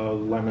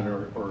lemon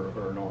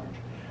or an orange.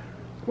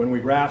 When we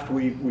graft,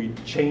 we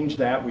change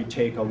that. We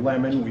take a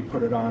lemon, we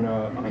put it on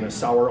a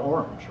sour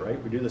orange,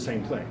 right? We do the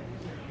same thing.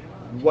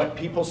 What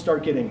people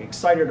start getting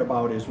excited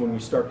about is when we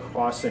start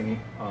crossing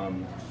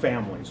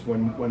families,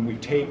 when we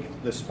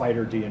take the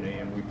spider DNA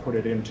and we put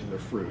it into the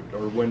fruit,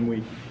 or when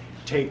we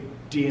take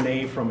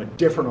DNA from a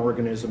different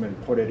organism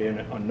and put it in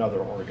another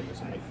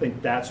organism. I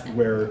think that's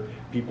where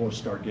people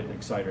start getting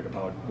excited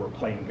about we're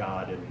playing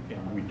God,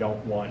 and we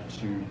don't want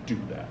to do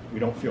that. We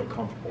don't feel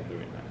comfortable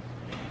doing that.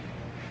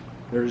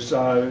 There's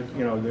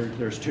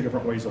there's two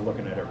different ways of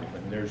looking at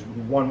everything. There's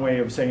one way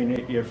of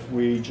saying if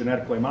we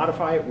genetically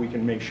modify it, we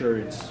can make sure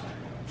it's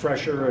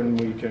fresher and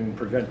we can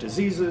prevent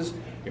diseases.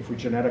 If we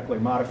genetically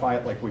modify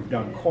it like we've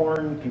done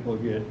corn, people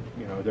get,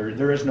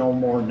 there is no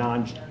more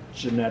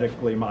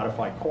non-genetically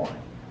modified corn.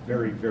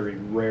 Very, very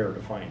rare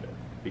to find it,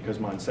 because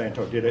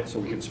Monsanto did it so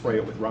we could spray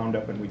it with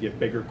Roundup and we get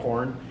bigger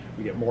corn,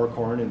 we get more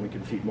corn, and we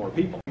can feed more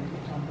people.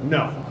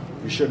 No,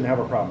 you shouldn't have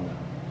a problem with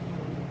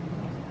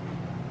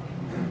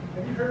that.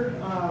 Have you heard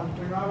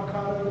when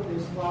avocado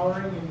is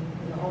flowering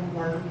in the home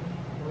garden,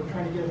 we're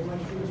trying to get as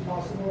much fruit as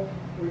possible,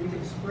 where you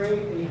can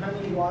spray a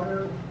honey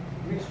water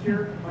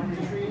mixture on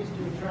your trees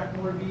to attract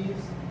more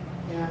bees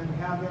and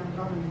have them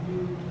come and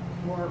do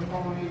more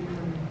pollinating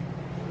and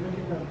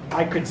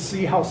I could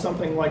see how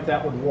something like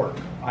that would work.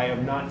 I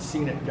have not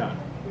seen it done.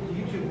 There's a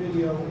YouTube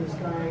video of this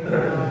guy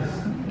does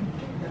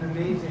an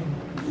amazing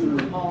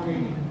super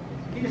pollinating.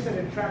 He just said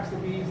it attracts the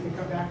bees and they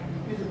come back.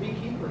 He's a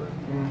beekeeper.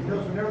 He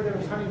knows whenever there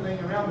was honey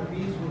laying around, the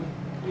bees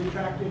would be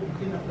attracted and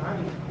clean up the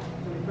honey.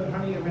 So he put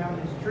honey around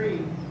his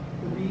tree.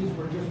 The bees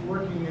were just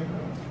working it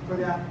for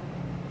that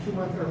 2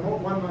 month or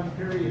 1 month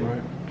period.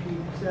 Right. He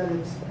said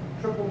it's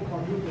triple,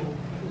 quadruple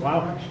his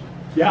production.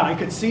 Yeah, I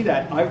could see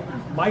that.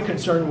 My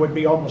concern would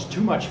be almost too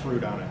much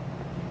fruit on it.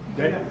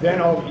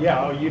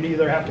 Then you'd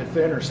either have to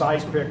thin or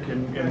size pick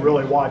and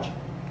really watch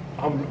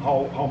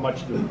how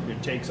much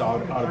it takes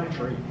out of the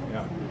tree.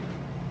 Yeah.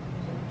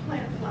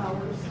 Plant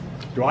flowers.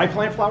 Do I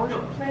plant flowers?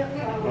 Plant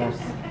flowers.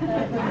 I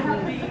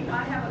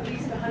have at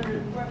least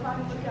 100, where if I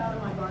look out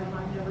in my garden,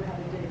 I've never had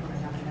a day when I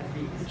haven't had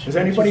bees. Has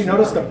anybody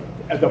noticed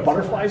the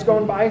butterflies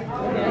going by?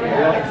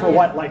 Yeah. For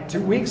what, like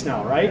 2 weeks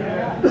now, right?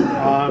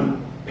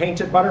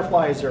 Painted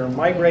butterflies are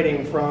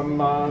migrating from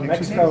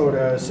Mexico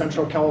to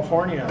Central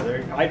California.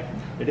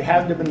 It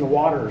had to have been the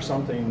water or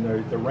something,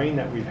 the rain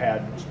that we've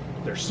had.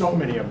 There's so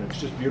many of them.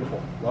 It's just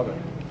beautiful. Love it.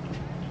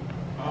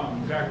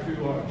 Back to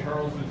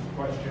Charles's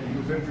question, he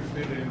was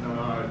interested in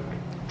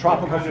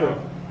Tropical fruit.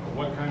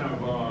 What kind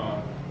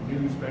of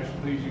new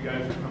specialties you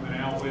guys are coming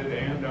out with,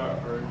 and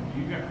are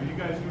you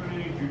guys doing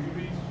any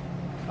jujubes?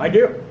 I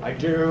do. I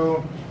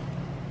do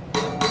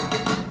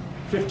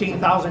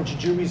 15,000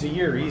 jujubes a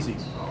year, easy.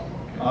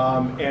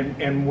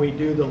 And we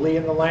do the Lee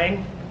and the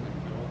Lang.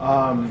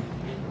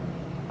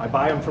 I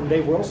buy them from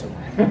Dave Wilson.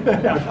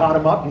 I pot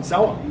them up and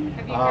sell them.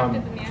 Have you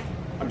grafted them yet?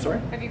 I'm sorry?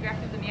 Have you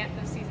grafted them yet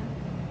this season?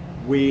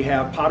 We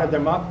have potted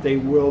them up. They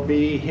will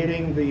be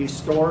hitting the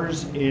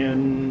stores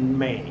in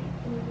May,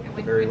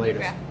 the very latest. When do you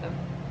graft them?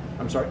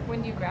 I'm sorry?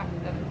 When do you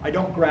graft them? I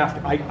don't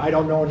graft. I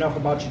don't know enough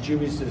about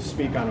jujubes to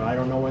speak on it. I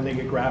don't know when they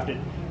get grafted.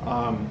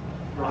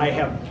 I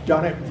have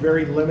done it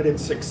very limited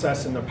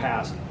success in the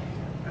past.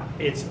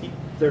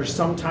 There's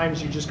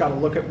sometimes you just got to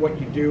look at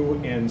what you do,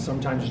 and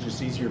sometimes it's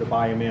just easier to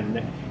buy them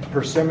in.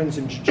 Persimmons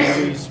and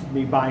jujubes,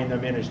 me buying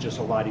them in is just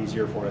a lot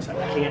easier for us.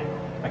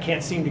 I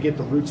can't seem to get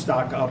the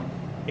rootstock up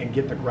and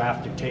get the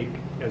graft to take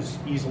as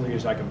easily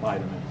as I can buy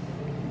them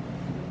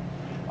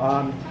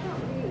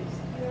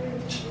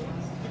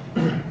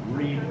in.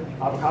 Reed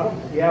avocado?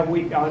 Yeah,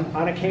 we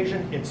on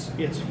occasion it's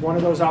one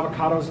of those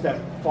avocados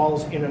that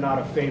falls in and out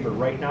of favor.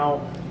 Right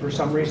now, for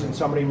some reason,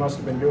 somebody must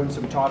have been doing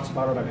some talks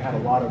about it. I've had a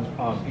lot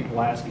of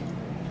people asking.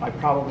 I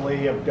probably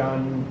have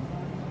done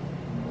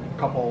a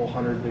couple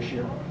hundred this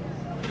year.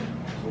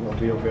 So they'll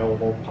be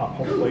available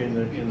hopefully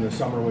in the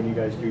summer when you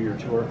guys do your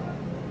tour.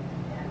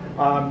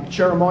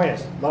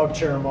 Cherimoyas, love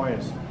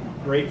cherimoyas.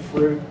 Great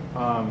fruit.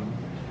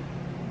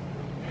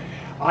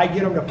 I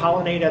get them to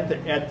pollinate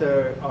at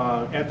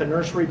the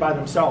nursery by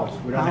themselves.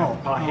 We don't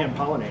have to hand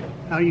pollinate them.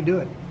 How do you do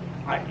it?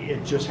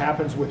 It just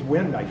happens with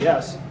wind, I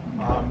guess.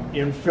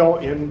 In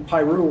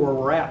Piru, where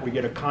we're at, we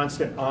get a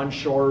constant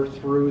onshore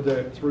through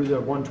the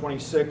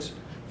 126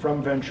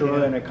 from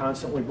Ventura, and it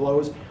constantly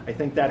blows. I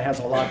think that has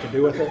a lot to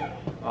do with it.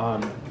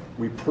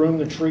 We prune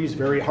the trees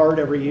very hard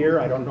every year.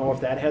 I don't know if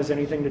that has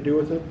anything to do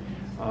with it.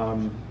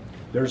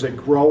 There's a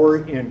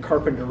grower in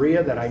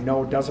Carpinteria that I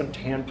know doesn't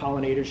hand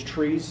pollinate his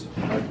trees,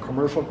 a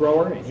commercial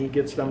grower, and he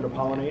gets them to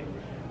pollinate.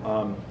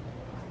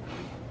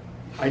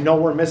 I know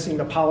we're missing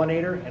the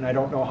pollinator, and I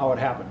don't know how it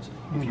happens.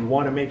 If you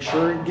want to make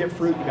sure you get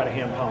fruit, you got to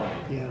hand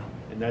pollinate. Yeah.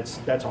 And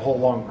that's a whole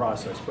long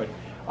process. But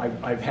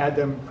I've had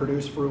them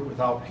produce fruit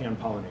without hand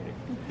pollinating.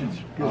 That's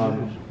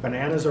good.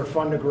 Bananas are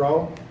fun to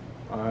grow.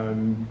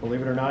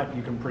 Believe it or not,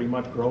 you can pretty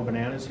much grow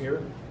bananas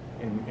here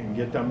and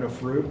get them to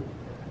fruit.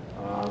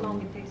 How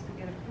long it takes to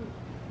get a fruit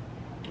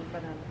with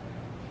banana?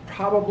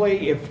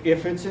 Probably,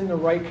 if it's in the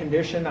right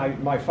condition.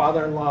 My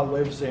father-in-law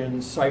lives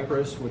in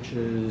Cyprus, which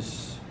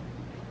is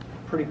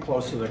pretty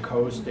close to the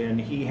coast, and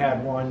he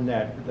had one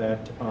that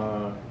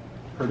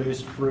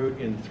produced fruit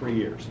in 3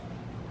 years.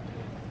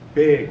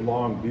 Big,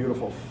 long,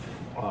 beautiful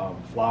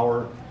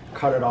flower.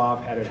 Cut it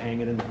off, had it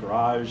hanging in the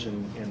garage,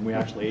 and we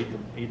actually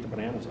ate the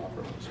bananas off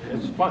of it.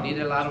 It's fun. You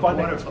need a lot of fun.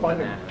 water It's for fun.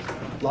 bananas.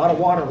 A lot of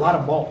water, a lot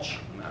of mulch.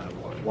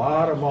 A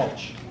lot of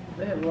mulch.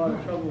 They have a lot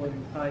of trouble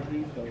in high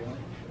heat though, right?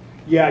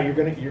 Yeah, you're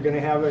gonna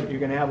have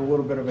a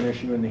little bit of an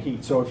issue in the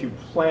heat. So if you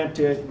plant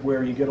it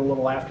where you get a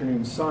little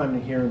afternoon sun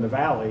here in the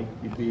valley,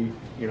 you'd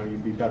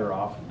be better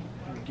off.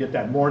 Get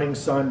that morning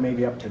sun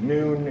maybe up to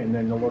noon, and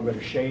then a little bit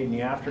of shade in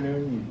the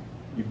afternoon.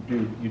 You'd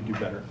do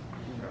better.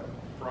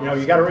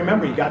 You got to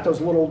remember, you got those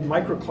little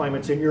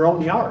microclimates in your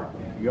own yard.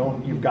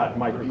 You've got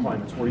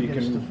microclimates where you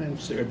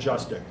can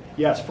adjust it.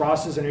 Yes,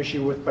 frost is an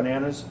issue with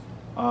bananas.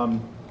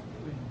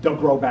 They'll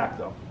grow back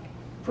though,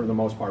 for the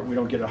most part. We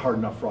don't get a hard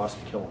enough frost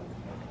to kill them.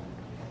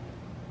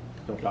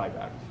 They'll die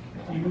back.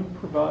 Do you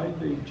provide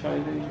the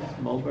Chinese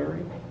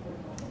mulberry?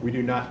 We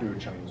do not do a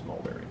Chinese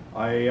mulberry.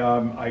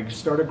 I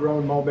started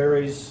growing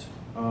mulberries.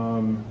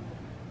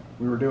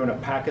 We were doing a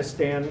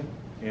Pakistan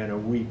and a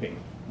weeping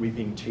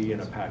tea in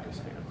a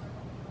Pakistan.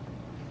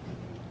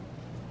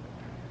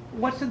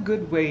 What's a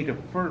good way to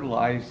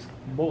fertilize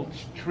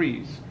mulch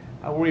trees?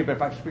 I worry about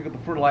if I sprinkle the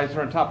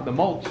fertilizer on top of the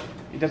mulch,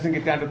 it doesn't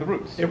get down to the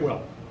roots. It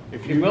will.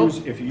 If you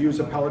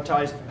use a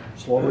pelletized,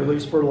 slow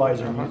release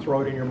fertilizer and you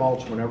throw it in your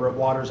mulch, whenever it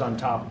waters on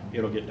top,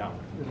 it'll get down.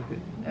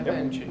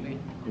 Eventually.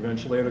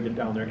 Eventually it'll get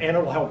down there. And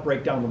it'll help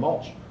break down the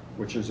mulch,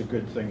 which is a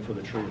good thing for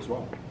the tree as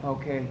well.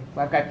 Okay,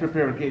 well, I've got drip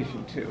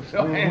irrigation too,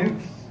 so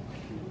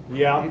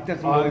yeah. It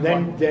doesn't really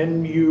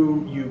then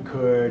you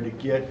could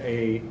get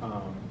a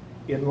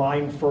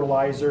inline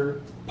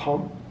fertilizer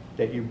pump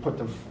that you put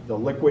the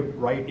liquid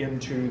right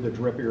into the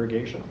drip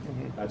irrigation.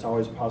 That's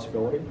always a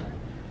possibility.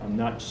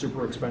 Not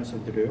super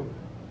expensive to do.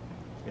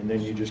 And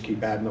then you just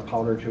keep adding the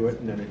powder to it,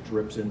 and then it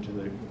drips into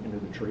the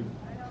tree.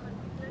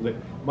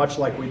 much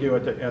like we do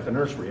at the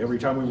nursery. Every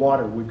time we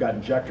water, we've got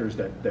injectors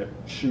that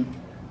shoot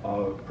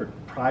a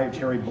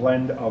proprietary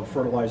blend of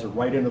fertilizer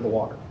right into the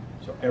water.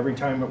 So every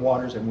time it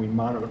waters, and we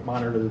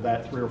monitor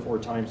that 3 or 4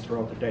 times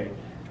throughout the day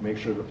to make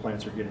sure the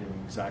plants are getting the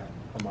exact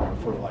amount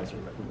of fertilizer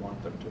that we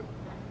want them to.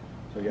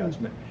 So yeah,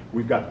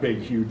 we've got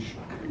big, huge,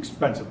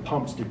 expensive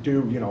pumps to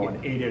do, you know,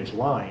 an 8-inch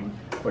line,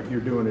 but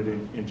you're doing it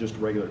in just a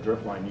regular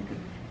drip line.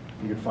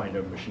 You could find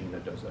a machine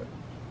that does that.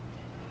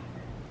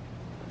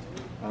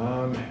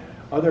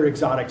 Other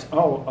exotics.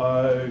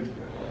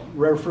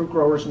 Rare fruit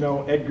growers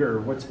know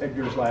Edgar. What's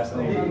Edgar's last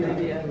name?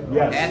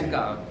 Yes.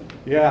 Edgar.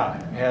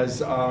 Yeah,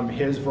 has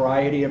his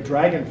variety of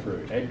dragon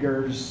fruit.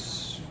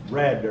 Edgar's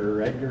Red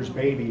or Edgar's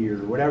Baby or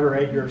whatever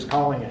Edgar's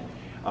calling it.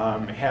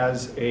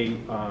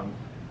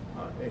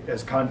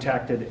 Has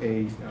contacted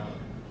a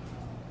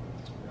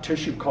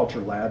tissue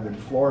culture lab in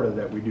Florida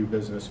that we do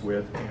business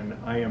with, and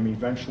I am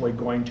eventually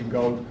going to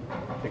go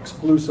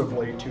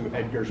exclusively to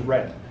Edgar's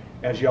Red.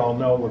 As you all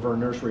know, Verne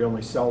Nursery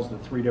only sells the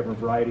 3 different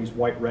varieties,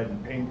 white, red,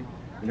 and pink.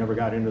 We never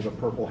got into the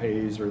purple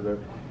haze or the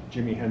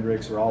Jimi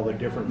Hendrix or all the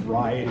different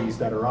varieties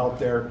that are out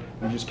there.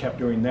 We just kept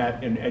doing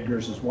that, and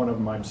Edgar's is one of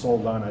them I'm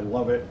sold on. I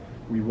love it.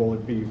 We will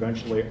be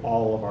eventually,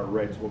 all of our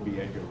reds will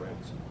be Edgar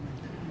Reds.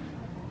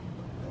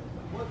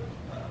 What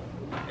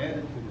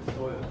added to the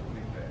soil to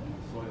make that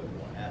soil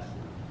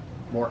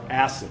More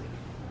acid.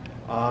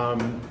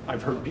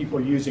 I've heard people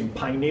using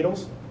pine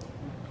needles.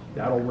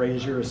 That'll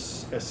raise your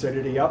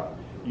acidity up.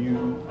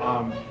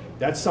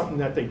 That's something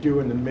that they do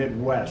in the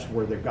Midwest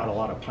where they've got a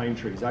lot of pine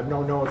trees. I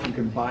don't know if you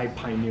can buy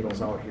pine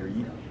needles out here.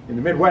 In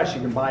the Midwest,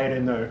 you can buy it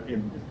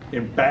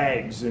in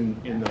bags in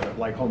the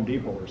like Home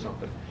Depot or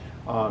something.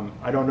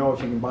 I don't know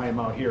if you can buy them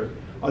out here.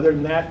 Other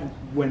than that,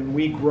 when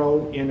we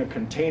grow in a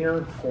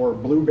container for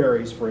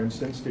blueberries, for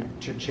instance,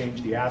 to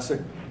change the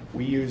acid,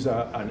 we use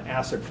an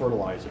acid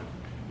fertilizer.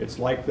 It's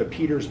like the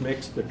Peters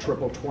mix, the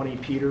 20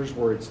 Peters,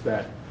 where it's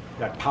that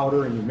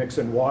powder and you mix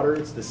in water.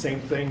 It's the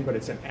same thing, but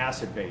it's an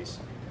acid base.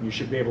 You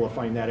should be able to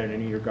find that at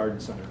any of your garden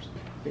centers.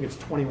 I think it's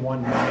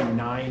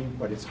 2199,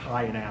 but it's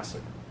high in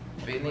acid.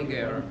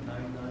 Vinegar.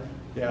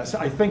 Yes,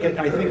 I think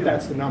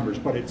that's the numbers,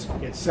 but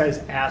it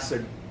says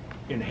acid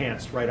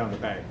enhanced right on the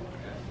bag.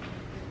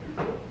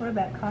 What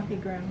about coffee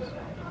grounds?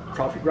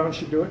 Coffee grounds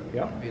should do it.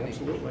 Yeah,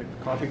 absolutely.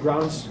 Coffee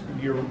grounds,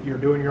 you're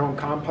doing your own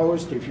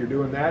compost. If you're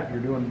doing that,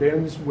 you're doing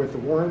bins with the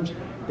worms.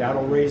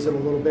 That'll raise it a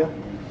little bit.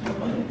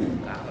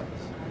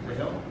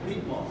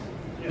 Peat moss.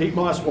 Peat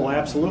moss will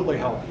absolutely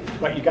help,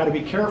 but you got to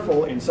be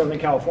careful. In Southern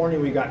California,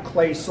 we got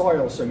clay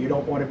soil, so you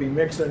don't want to be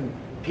mixing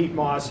peat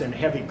moss and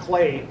heavy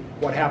clay.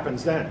 What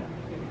happens then?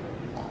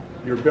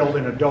 You're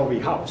building an adobe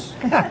house.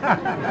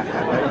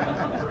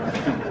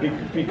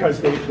 Because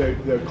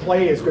the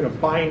clay is going to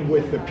bind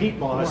with the peat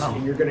moss,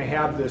 and you're going to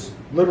have this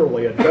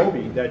literally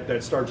adobe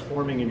that starts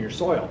forming in your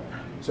soil.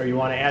 So you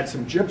want to add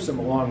some gypsum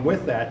along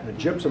with that, and the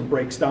gypsum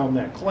breaks down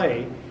that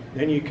clay.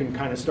 Then you can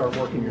kind of start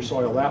working your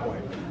soil that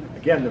way.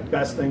 Again, the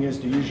best thing is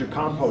to use your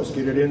compost,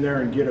 get it in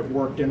there and get it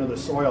worked into the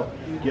soil,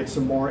 get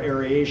some more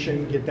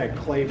aeration, get that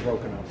clay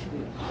broken up.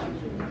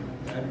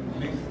 And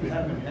mix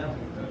half and half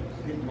with the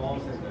peat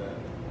moss and the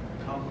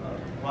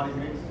body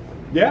mix?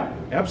 Yeah,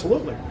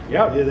 absolutely.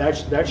 Yeah,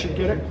 that should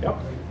get it. Yep,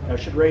 that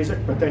should raise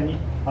it. But then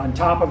on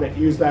top of it,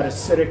 use that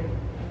acidic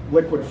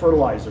liquid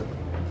fertilizer.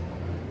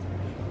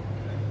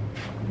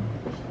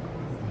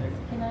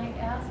 Can I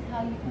ask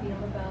how you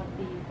feel about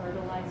the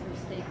fertilizer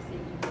stakes that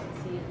you can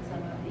see in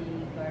some of the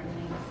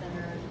gardening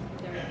centers?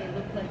 They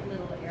look like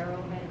little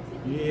arrowheads that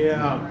you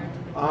Yeah.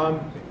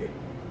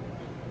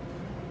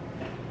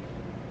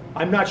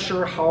 I'm not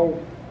sure how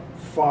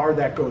far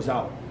that goes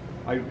out.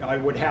 I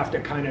would have to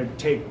kind of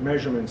take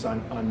measurements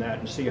on that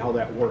and see how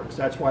that works.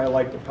 That's why I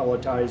like the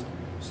pelletized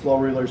slow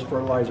release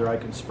fertilizer. I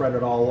can spread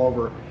it all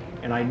over,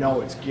 and I know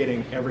it's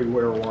getting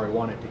everywhere where I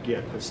want it to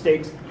get. The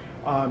stakes,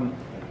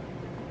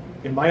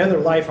 in my other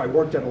life, I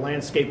worked at a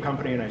landscape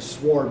company, and I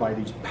swore by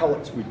these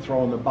pellets we'd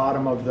throw in the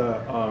bottom of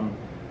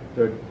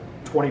the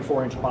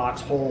 24-inch box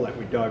hole that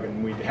we dug,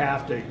 and we'd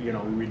have to,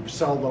 we'd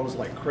sell those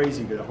like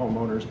crazy to the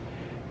homeowners,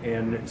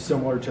 and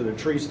similar to the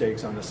tree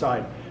stakes on the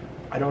side.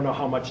 I don't know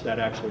how much that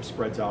actually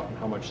spreads out and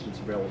how much is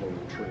available to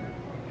the tree.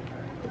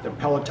 But the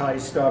pelletized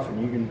stuff, and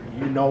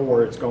you know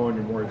where it's going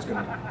and where it's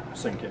going to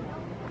sink in.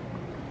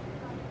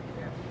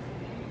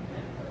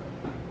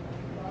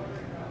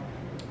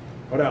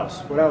 What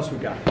else? What else we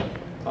got?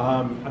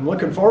 I'm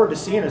looking forward to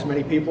seeing as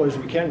many people as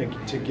we can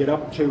to get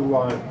up to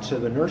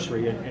the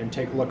nursery and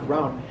take a look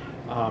around.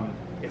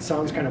 It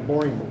sounds kind of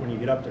boring, but when you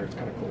get up there, it's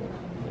kind of cool.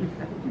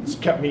 It's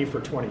kept me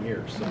for 20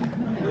 years. So.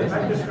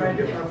 I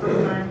described it for our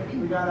first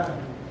time. We got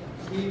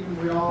Steve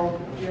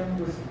and Jim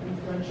was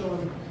influential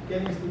in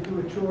getting us to do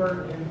a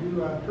tour and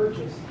do a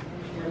purchase.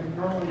 And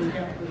normally we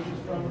can't purchase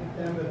from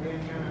them, but Dan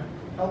kind of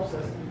helps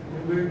us.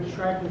 And we were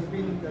described as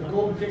being the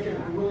golden ticket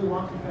of the Willy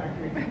Wonka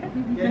factory,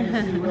 getting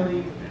us to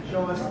really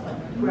show us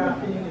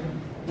grafting and,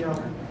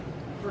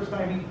 first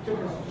time he took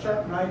a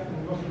sharp knife and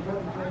the most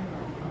important thing,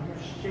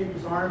 shaved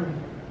his arm and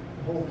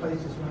the whole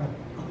place just went up.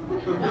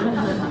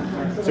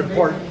 It's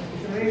important.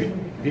 It's amazing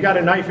when you If you got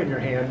a knife in your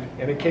hand,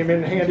 and it came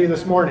in handy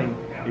this morning,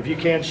 if you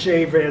can't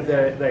shave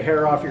the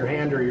hair off your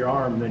hand or your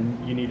arm, then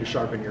you need to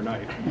sharpen your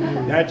knife.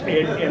 That's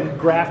and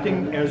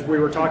grafting, as we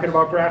were talking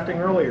about grafting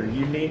earlier,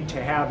 you need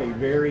to have a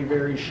very,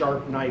 very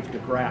sharp knife to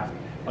graft.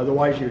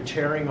 Otherwise, you're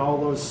tearing all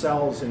those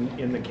cells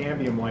in the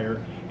cambium layer,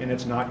 and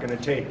it's not going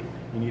to take.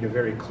 You need a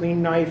very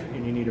clean knife,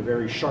 and you need a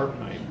very sharp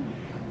knife.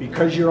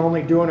 Because you're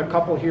only doing a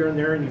couple here and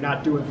there, and you're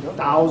not doing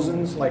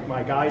thousands like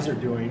my guys are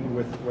doing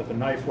with a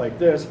knife like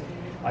this,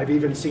 I've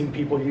even seen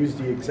people use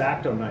the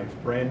X-Acto knife,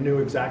 brand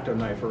new X-Acto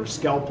knife, or a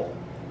scalpel,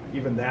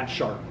 even that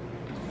sharp.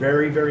 It's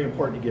very, very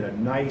important to get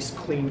a nice,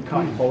 clean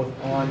cut both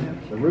on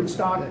the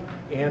rootstock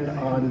and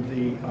on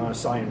the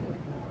scion wood.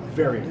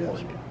 Very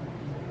important.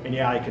 And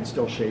yeah, I can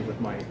still shave with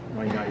my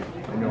knife.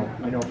 I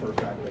know for a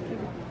fact I can.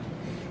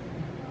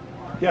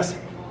 Yes?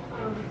 I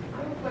have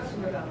a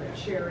question about the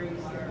cherries.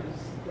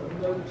 There's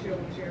the low-chill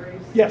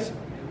cherries. Yes.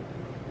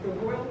 The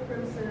Royal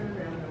Crimson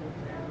and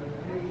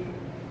the Lee,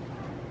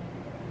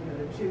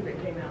 the two that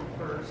came out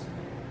first,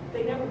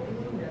 they never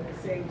bloomed at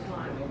the same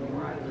time over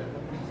where I live,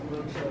 in the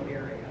low-chill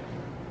area.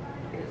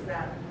 Is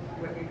that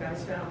what you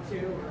guys found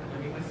too? Or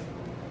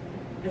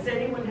has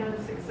anyone had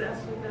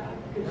success with that?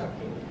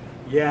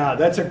 Yeah,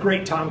 that's a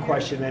great Tom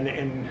question, and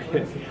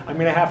I'm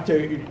going to have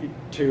to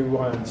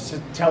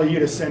tell you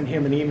to send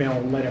him an email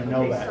and let him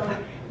know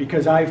that,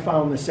 because I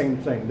found the same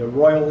thing, the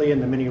Royal Lee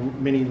and the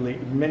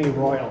Mini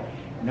Royal.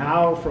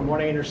 Now, from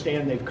what I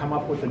understand, they've come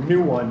up with a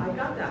new one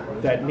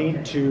that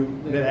needs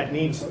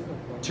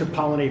to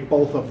pollinate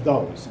both of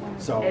those.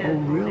 So,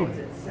 and really?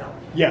 Itself.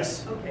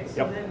 Yes. Okay,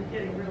 so yep. Then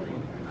getting really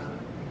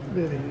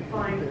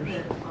fine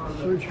print on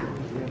the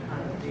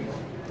kind of deal.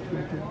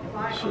 If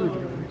I own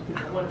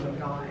one of the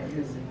guys,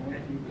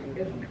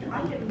 if I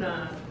can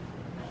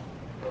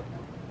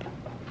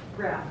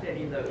graft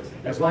any of those,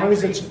 as long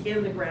as it's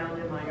in the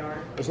ground in my yard.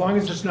 As long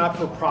as it's not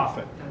for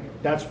profit,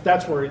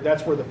 that's where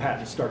the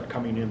patents start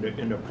coming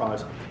into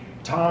pros.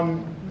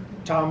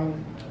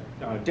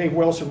 Dave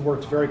Wilson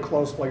works very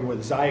closely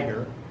with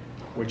Zyger,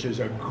 which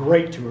is a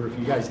great tour. If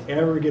you guys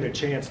ever get a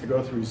chance to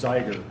go through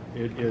Zyger,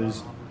 it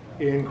is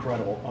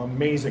incredible,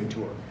 amazing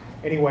tour.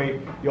 Anyway,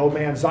 the old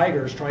man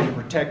Zyger is trying to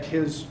protect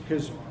his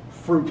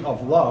fruit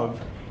of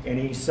love, and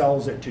he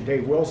sells it to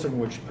Dave Wilson,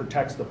 which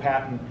protects the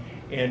patent.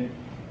 And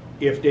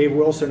if Dave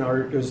Wilson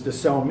is to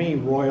sell me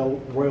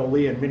Royal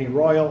Lee and Mini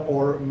Royal,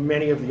 or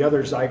many of the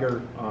other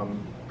Zyger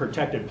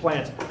protected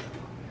plants,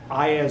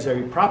 I, as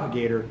a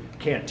propagator,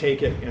 can't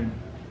take it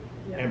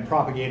and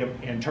propagate them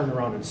and turn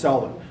around and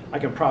sell them. I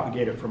can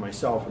propagate it for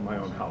myself in my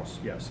own house.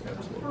 Yes,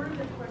 absolutely. For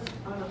the question,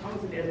 I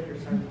was an editor,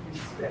 so I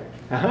respect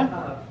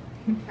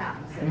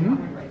patents and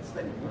copyrights,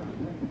 but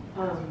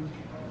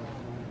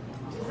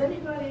does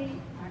anybody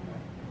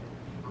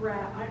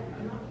graft?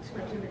 I'm not too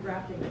much into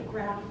grafting, but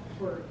graft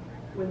for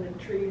when the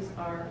trees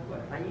are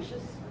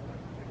dioecious?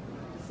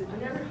 I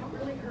never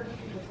really heard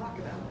people talk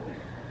about that.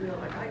 You know,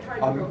 like I tried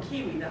to grow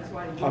kiwi, that's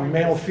why I joined. A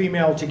male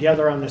female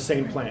together on the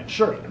same plant,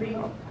 sure.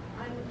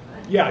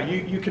 Yeah,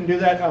 you can do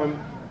that.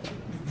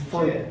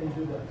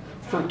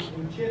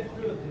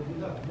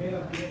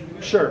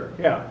 Sure,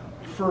 yeah.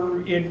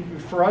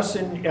 For us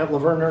at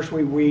Verne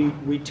Nursery,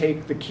 we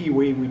take the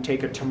kiwi, we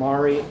take a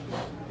Topiary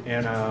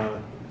and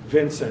a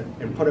Vincent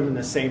and put them in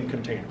the same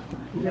container.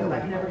 No,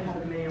 I've never had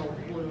a male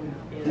bloom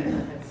in. I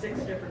had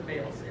 6 different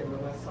males in the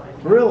west side.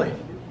 Really?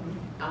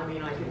 I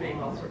mean, I could make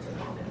all sorts of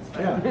comments.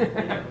 But,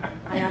 yeah.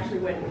 I actually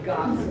went and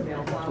got some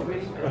male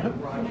flowers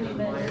from Roger and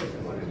Myers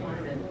at one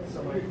time, and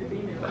so my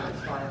female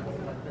was viable,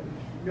 but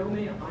no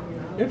male. I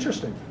mean,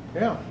 interesting.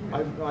 Yeah,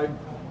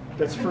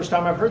 that's the first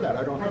time I've heard that.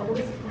 I don't know.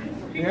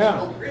 Yeah.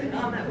 Children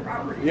on that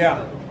property.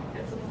 Yeah.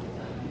 So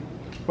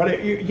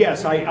but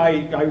yes, I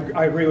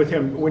agree with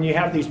him. When you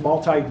have these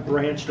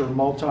multi-branched or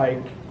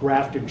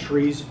multi-grafted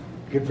trees,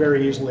 you could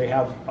very easily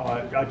have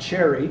a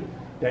cherry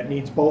that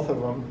needs both of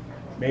them.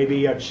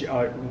 Maybe a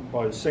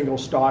single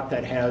stalk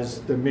that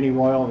has the Mini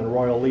Royal and the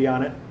Royal Lee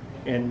on it,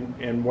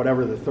 and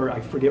whatever the third,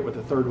 I forget what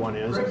the third one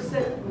is.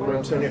 But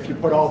I'm saying if you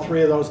put all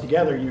 3 of those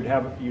together, you'd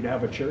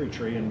have a cherry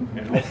tree and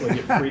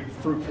hopefully get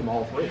fruit from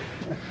all 3.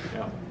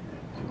 Yeah.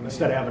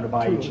 Instead of having to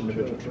buy each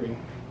individual tree.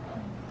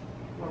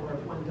 Or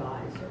if one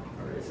dies,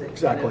 or is it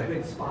exactly. in a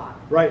good spot?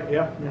 Right,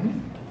 yeah.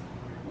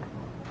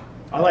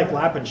 I like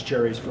Lappin's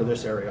cherries for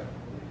this area.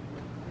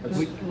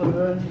 Which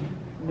Verne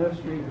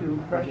Nursery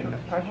do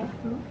passion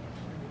fruit?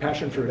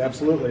 Passion fruit,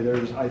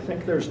 absolutely. I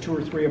think there's 2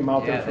 or 3 of them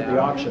out there for the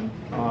auction.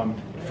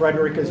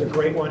 Frederick is a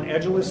great one.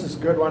 Edulus is a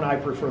good one. I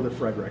prefer the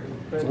Frederick.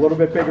 It's a little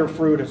bit bigger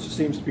fruit. It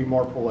seems to be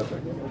more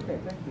prolific.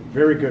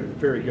 Very good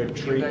tree.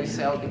 Do you guys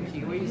sell the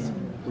kiwis?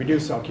 We do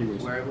sell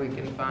kiwis. Where we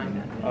can find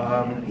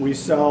them? We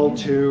sell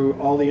to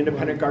all the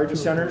independent garden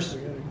centers,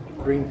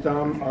 Green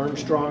Thumb,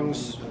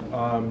 Armstrong's,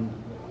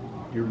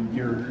 your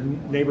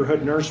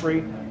neighborhood nursery.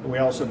 And we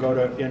also go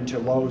into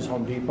Lowe's,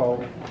 Home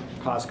Depot,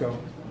 Costco.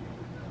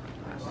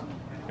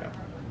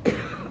 Do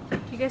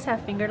you guys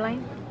have finger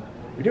line?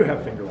 We do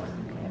have finger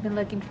lime. I've been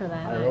looking for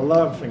that. I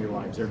love finger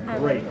limes. They're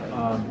great.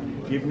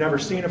 If you've never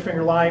seen a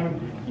finger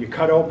lime, you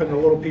cut open a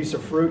little piece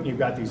of fruit and you've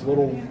got these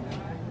little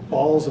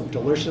balls of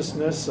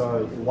deliciousness,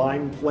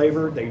 lime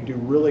flavored. They do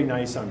really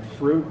nice on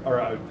fruit,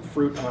 or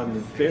fruit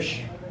on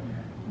fish.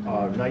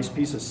 Nice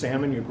piece of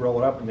salmon, you grill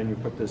it up, and then you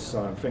put this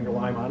finger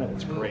lime on it.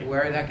 It's great.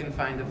 Where I can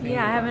find the finger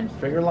Yeah, I lime? haven't.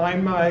 Finger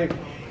lime,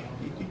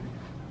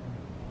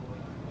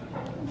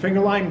 finger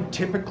lime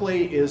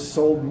typically is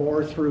sold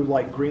more through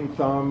like Green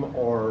Thumb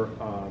or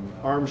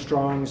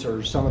Armstrong's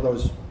or some of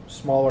those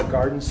smaller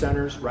garden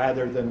centers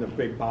rather than the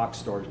big box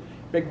stores.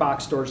 Big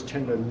box stores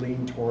tend to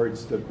lean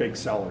towards the big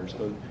sellers,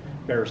 the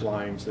Bear's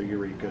Limes, the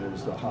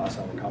Eurekas, the Haas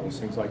Avocados,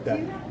 things like that.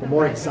 The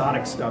more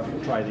exotic stuff,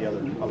 you'll try the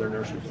other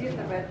nurseries. Do you have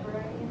the red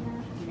variety in there?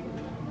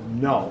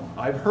 No,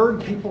 I've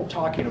heard people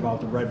talking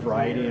about the red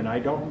variety, and I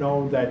don't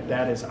know that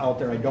that is out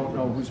there. I don't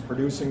know who's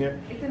producing it.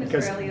 It's in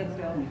because Australia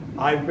still.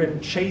 I've been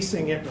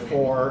chasing it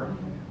for,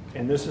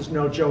 and this is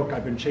no joke,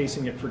 I've been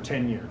chasing it for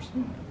 10 years.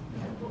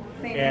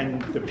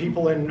 And the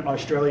people in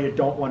Australia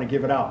don't want to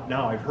give it out.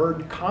 Now, I've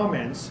heard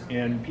comments,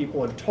 and people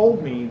have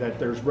told me that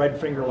there's red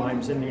finger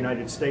limes in the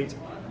United States.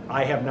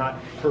 I have not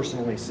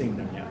personally seen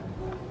them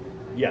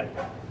yet.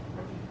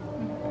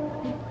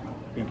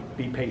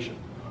 Be patient.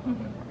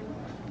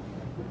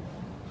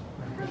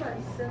 How about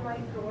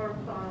semi-dwarf?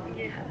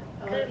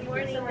 Good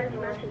morning, this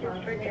message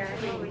is for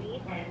Daniel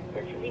Reed.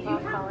 This is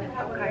Yvonne calling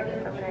from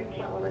Cardiff from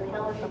Woodland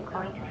Hills. I'm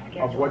calling to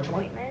schedule an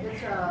appointment.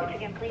 If you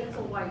can please. It's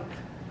a white.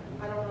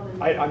 I don't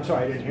know. I'm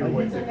sorry, I didn't hear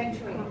what. It's a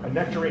nectarine. A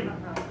nectarine.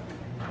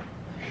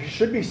 It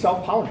should be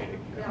self-pollinating.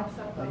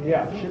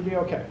 Yeah, it should be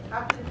okay.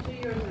 After the 2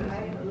 years, I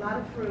had a lot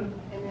of fruit,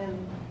 and then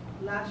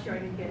last year I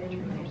didn't get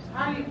anything.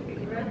 How do you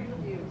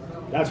review?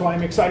 That's why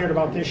I'm excited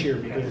about this year,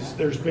 because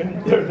there's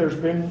been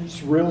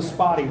real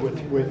spotty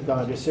with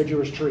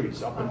deciduous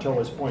trees up until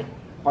this point.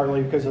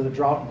 Partly because of the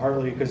drought, and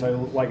partly because,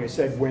 like I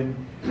said, when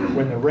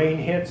the rain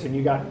hits and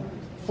you got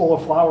full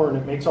of flower and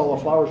it makes all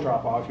the flowers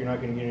drop off, you're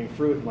not going to get any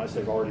fruit unless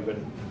they've already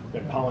been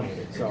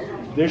pollinated. So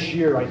this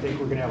year, I think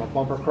we're going to have a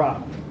bumper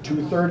crop.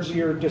 2/3 of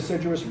your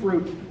deciduous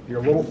fruit,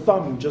 your little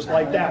thumb, just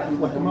like that,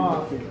 flick them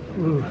off,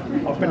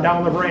 up and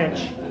down the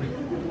branch.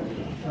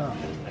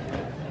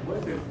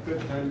 What's a good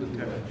time to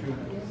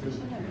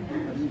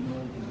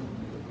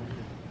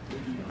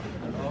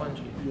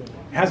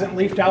Hasn't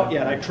leafed out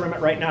yet. I trim it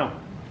right now.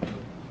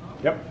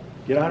 Yep,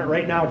 get on it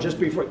right now, just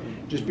before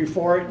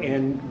it,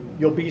 and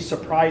you'll be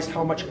surprised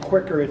how much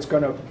quicker it's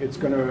gonna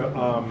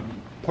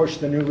push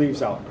the new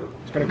leaves out.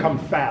 It's gonna come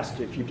fast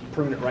if you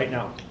prune it right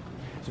now.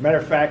 As a matter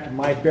of fact,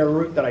 my bare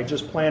root that I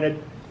just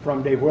planted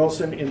from Dave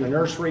Wilson in the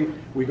nursery,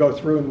 we go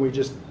through and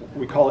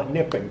we call it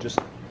nipping, just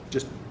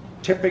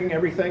tipping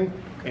everything,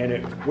 and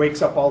it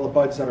wakes up all the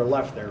buds that are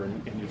left there,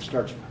 and it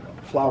starts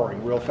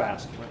flowering real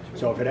fast.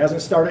 So if it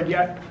hasn't started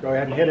yet, go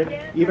ahead and hit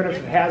it. Even if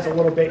it has a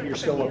little bit, you're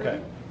still okay.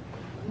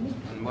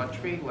 On what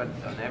tree? What,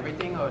 on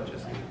everything, or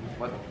just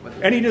what?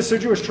 Any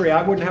deciduous tree,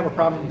 I wouldn't have a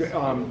problem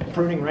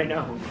pruning right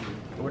now.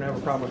 I wouldn't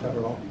have a problem with that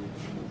at all.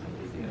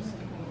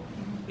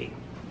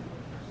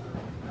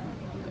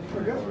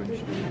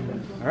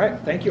 All right,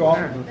 thank you all.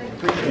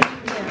 Appreciate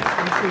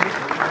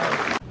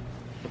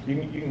it.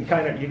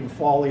 You can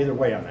fall either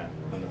way on that,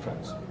 on the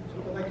fence. So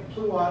like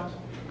pluot,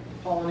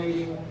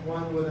 pollinating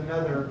one with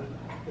another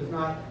is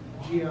not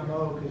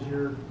GMO because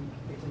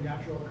it's a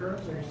natural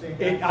occurrence, or you're saying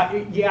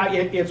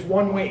it's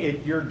one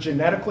way. You're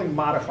genetically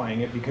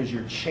modifying it because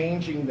you're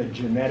changing the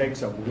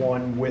genetics of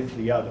one with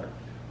the other,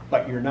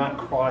 but you're not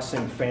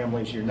crossing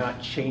families. You're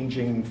not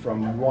changing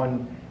from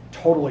one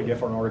totally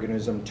different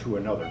organism to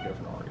another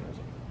different organism.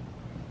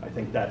 I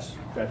think that's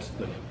the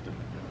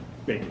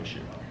big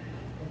issue.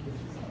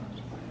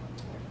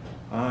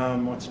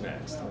 What's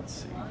next? Let's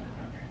see.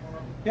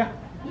 Yeah.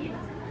 If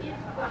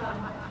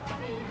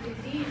the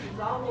disease is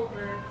all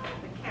over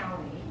the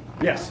county.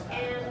 Yes.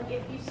 And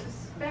if you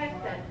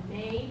suspect that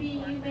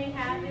maybe you may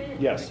have it.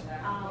 Yes.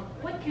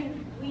 What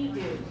can we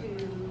do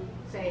to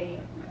say,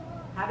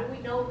 how do we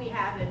know we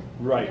have it?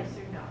 Right. Yes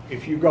or no?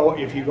 If you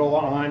go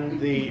on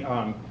the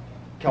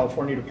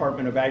California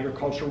Department of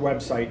Agriculture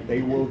website,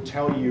 they will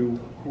tell you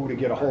who to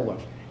get a hold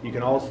of. You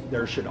can also,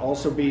 there should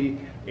also be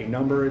a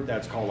number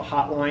that's called a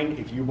hotline.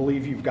 If you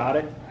believe you've got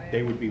it,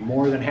 they would be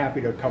more than happy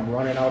to come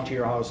running out to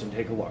your house and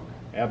take a look.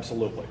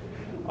 Absolutely.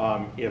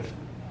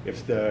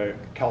 If the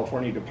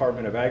California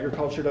Department of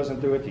Agriculture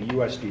doesn't do it, the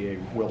USDA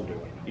will do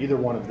it. Either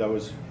one of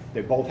those.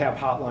 They both have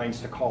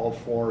hotlines to call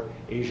for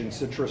Asian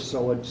citrus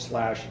psyllid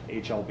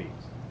 /HLB,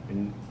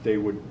 and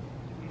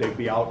they'd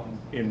be out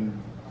in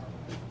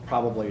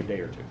probably a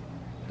day or two,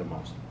 at the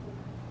most.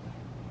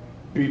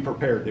 Be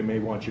prepared. They may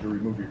want you to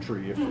remove your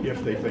tree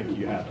if they think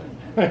you have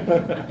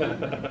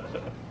it.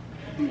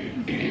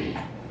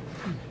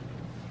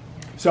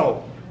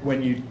 So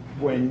when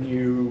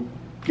you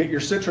get your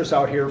citrus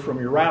out here from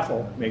your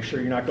raffle, make sure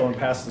you're not going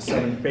past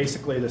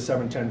basically the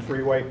 710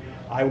 freeway.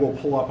 I will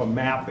pull up a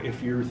map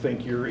if you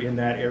think you're in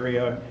that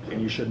area and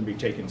you shouldn't be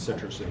taking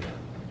citrus in there.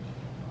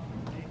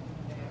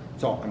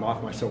 So I'm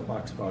off my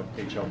soapbox about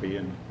HLB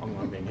and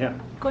unlimiting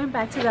hemp. Going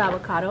back to the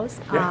avocados,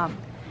 Yeah.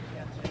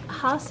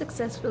 how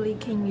successfully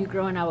can you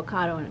grow an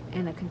avocado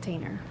in a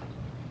container?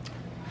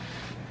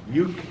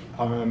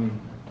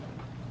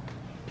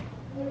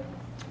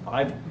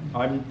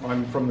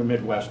 I'm from the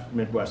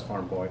Midwest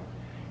farm boy,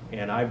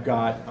 and I've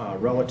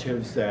got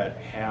relatives that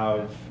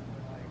have.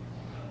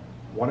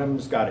 One of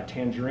them's got a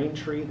tangerine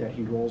tree that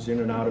he rolls in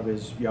and out of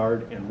his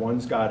yard, and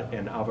one's got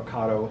an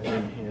avocado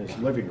in his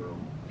living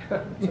room.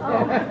 It's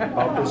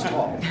about this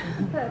tall,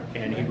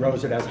 and he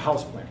grows it as a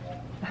houseplant.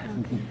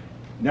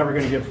 Never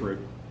going to get fruit.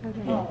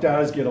 He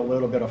does get a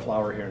little bit of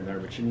flower here and there,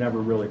 but you're never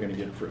really going to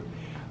get fruit.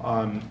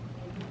 And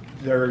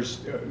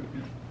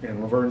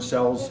Laverne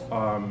sells,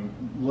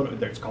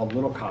 it's called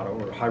Little Cotto,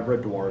 or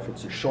hybrid dwarf.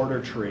 It's a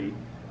shorter tree.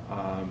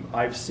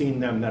 I've seen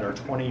them that are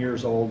 20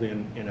 years old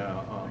in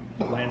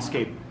a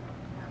landscape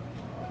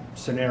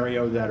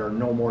scenario that are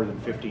no more than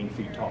 15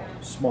 feet tall,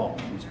 small.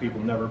 These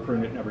people never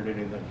pruned it, never did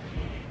anything.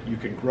 You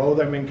can grow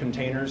them in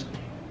containers.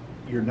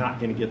 You're not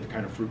going to get the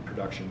kind of fruit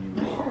production you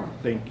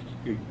would think.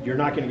 You're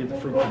not going to get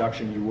the fruit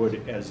production you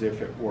would as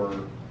if it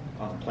were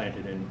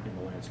planted in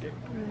the landscape.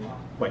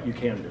 But you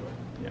can do it.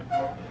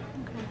 Yeah.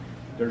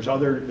 There's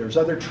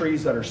other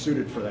trees that are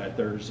suited for that.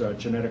 There's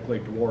genetically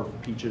dwarfed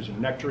peaches and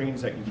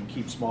nectarines that you can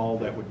keep small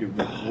that would do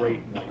great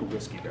in like a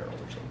whiskey barrel or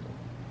something.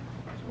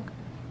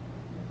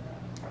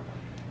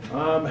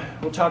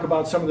 We'll talk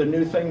about some of the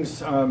new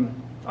things. I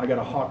got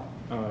to hawk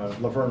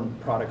Laverne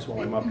products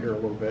while I'm up here a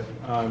little bit.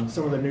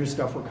 Some of the new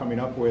stuff we're coming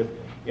up with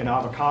in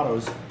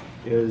avocados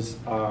is,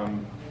 I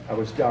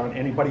was down,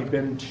 anybody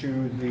been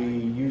to the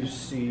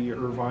UC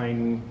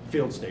Irvine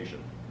field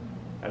station?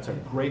 That's a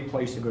great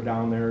place to go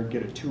down there,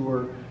 get a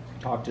tour,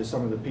 talk to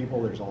some of the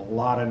people. There's a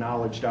lot of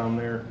knowledge down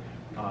there.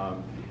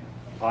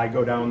 I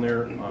go down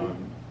there.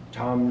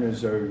 Tom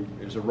is a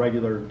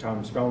regular,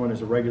 Tom Spellman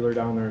is a regular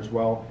down there as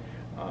well.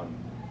 A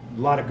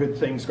lot of good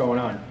things going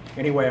on.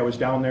 Anyway, I was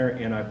down there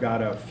and I've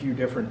got a few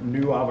different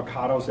new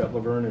avocados that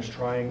Laverne is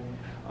trying.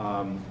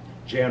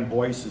 Jan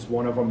Boyce is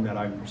one of them that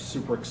I'm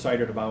super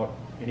excited about.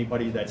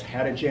 Anybody that's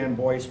had a Jan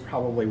Boyce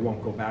probably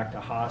won't go back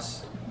to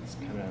Haas. It's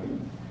kind of,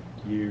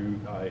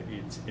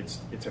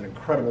 it's an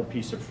incredible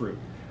piece of fruit.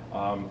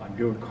 I'm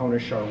doing Kona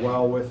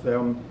Charwell with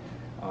them.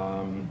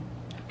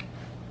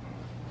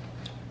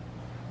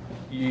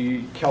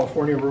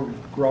 California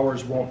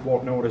growers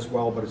won't know it as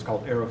well, but it's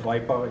called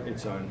Aravaipa.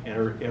 It's an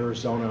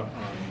Arizona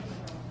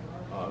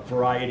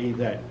variety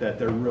that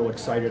they're real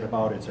excited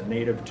about. It's a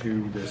native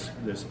to this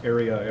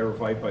area,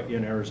 Aravaipa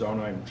in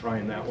Arizona. I'm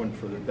trying that one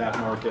for that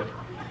market.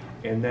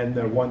 And then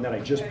the one that I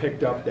just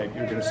picked up that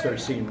you're going to start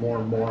seeing more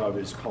and more of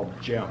is called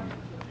Gem.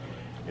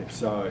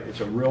 It's a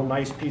real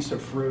nice piece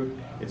of fruit.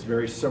 It's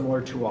very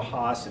similar to a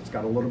Haas. It's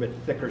got a little bit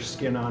thicker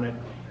skin on it.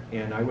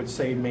 And I would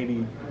say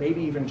maybe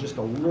even just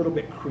a little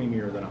bit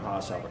creamier than a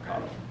Haas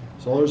avocado.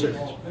 So those are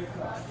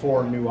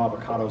 4 new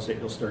avocados that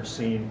you'll start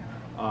seeing.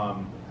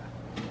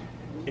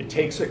 It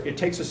takes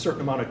a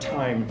certain amount of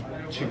time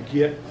to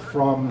get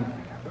from,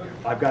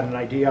 I've got an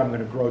idea, I'm going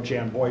to grow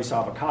Jan Boyce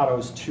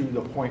avocados, to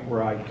the point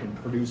where I can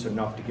produce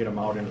enough to get them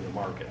out into the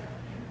market.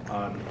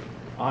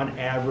 On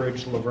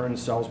average, Laverne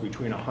sells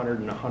between 100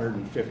 and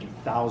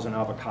 150,000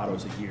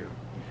 avocados a year.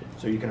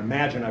 So you can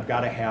imagine I've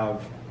got to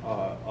have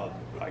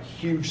a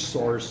huge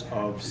source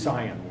of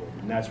cyanwood,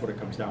 and that's what it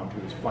comes down to,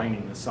 is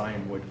finding the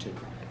cyanwood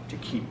to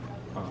keep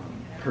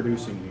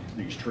producing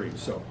these trees.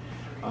 So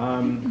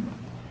I'm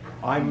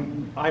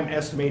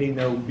estimating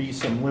there will be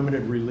some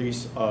limited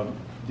release of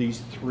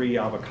these 3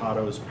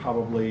 avocados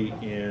probably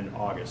in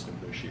August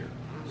of this year.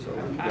 So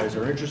if you guys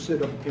are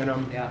interested in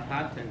them. They are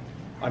patent.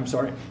 I'm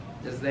sorry?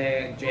 Does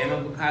the Jan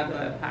avocado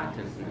have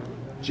patents? No?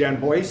 Jan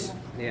Boyce?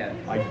 Yeah.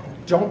 I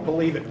don't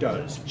believe it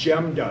does.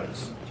 Gem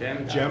does.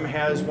 Gem does. Gem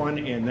has one,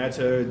 and that's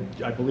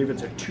I believe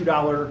it's a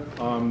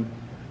 $2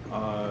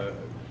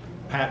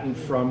 patent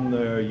from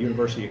the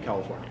University of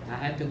California. I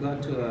had to go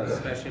to a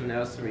special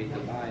nursery to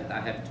buy it.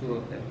 I have 2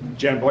 of them.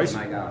 Jan Boyce? Oh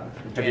my God.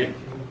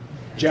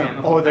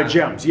 Gem. Oh, the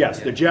gems.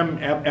 Yes, the gem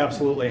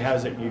absolutely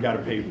has it. And you got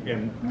to pay,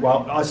 and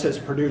well, us as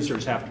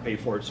producers have to pay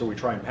for it, so we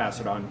try and pass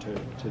it on to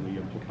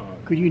the.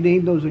 Could you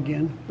name those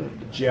again?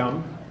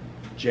 Gem,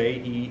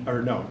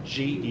 G-E-M,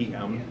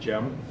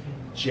 Gem.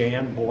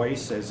 Jan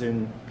Boyce, as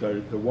in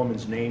the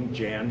woman's name,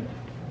 Jan,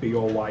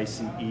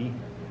 B-O-Y-C-E.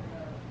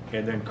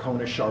 And then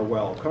Kona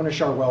Charwell. Kona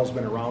Charwell's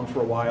been around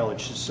for a while.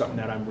 It's just something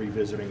that I'm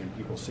revisiting, and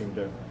people seem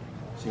to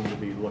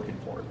be looking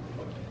for it.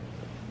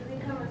 Do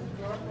they come as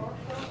dwarf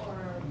also, or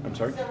I'm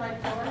sorry?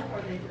 semi-dwarf,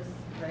 or they just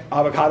like?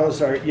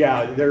 Avocados are,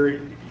 yeah,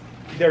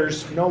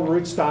 there's no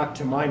rootstock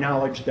to my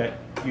knowledge that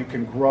you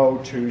can grow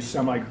to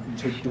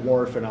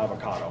dwarf an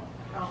avocado.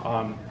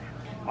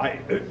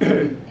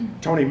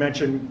 Tony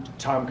mentioned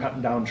Tom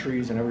cutting down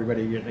trees and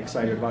everybody getting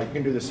excited about it. You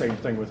can do the same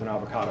thing with an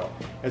avocado.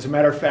 As a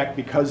matter of fact,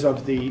 because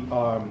of the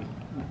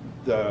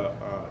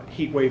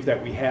heat wave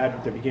that we had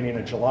at the beginning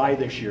of July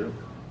this year,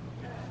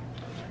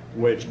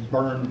 which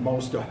burned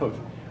most of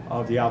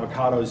the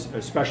avocados,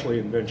 especially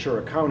in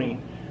Ventura County,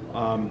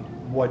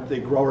 what the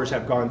growers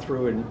have gone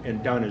through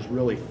and done is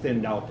really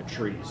thinned out the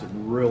trees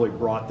and really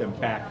brought them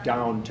back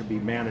down to be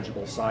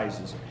manageable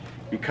sizes,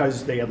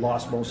 because they had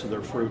lost most of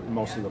their fruit and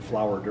most of the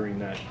flower during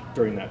that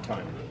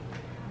time.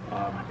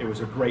 It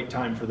was a great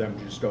time for them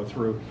to just go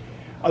through.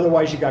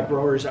 Otherwise, you got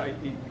growers.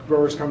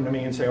 Growers come to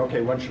me and say,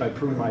 okay, when should I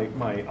prune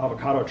my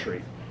avocado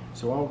tree?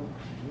 So, well,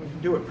 you can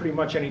do it pretty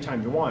much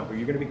anytime you want, but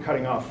you're going to be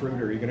cutting off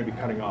fruit or you're going to be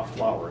cutting off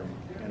flower.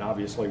 And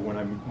obviously, when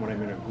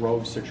I'm in a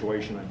grove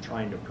situation, I'm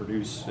trying to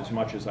produce as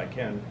much as I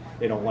can.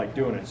 They don't like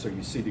doing it, so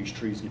you see these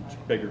trees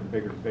get bigger and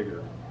bigger and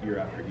bigger year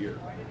after year.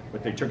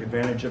 But they took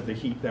advantage of the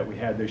heat that we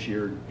had this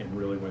year and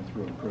really went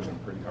through and pruned them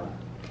pretty hard.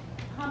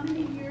 How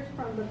many years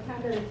from the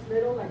time that it's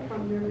little, like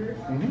from your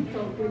nursery, so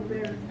it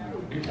bears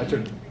fruit? That's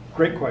a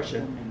great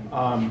question.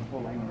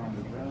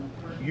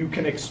 You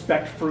can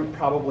expect fruit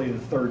probably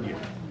the 3rd year.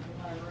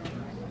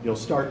 You'll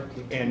start,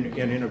 and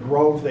in a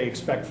grove, they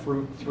expect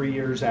fruit 3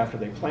 years after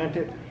they plant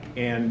it,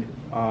 and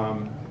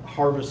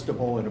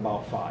harvestable in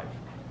about 5.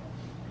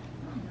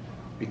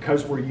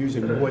 Because we're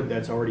using wood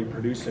that's already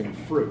producing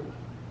fruit,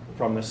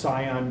 from the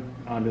scion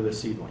onto the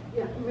seedling.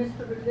 Yeah,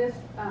 Mr. Verdes,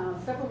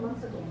 several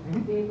months ago,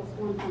 gave us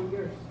one from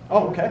yours.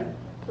 Oh, okay.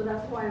 So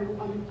that's why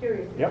I'm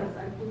curious, Yep. because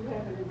I do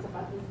have it, it's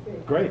about this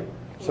big. Great.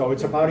 So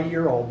it's about a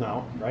year old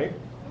now, right?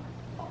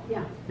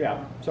 Yeah.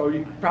 Yeah.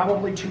 So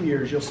probably 2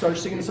 years. You'll start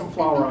seeing some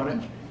flower on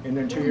it, and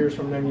then 2 years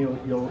from then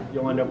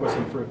you'll end up with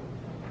some fruit.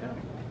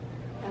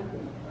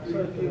 So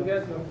if you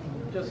get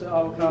just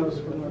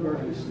avocados from the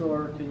grocery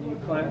store, can you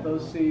plant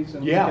those seeds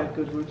and Yeah. get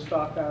good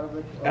rootstock out of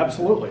it?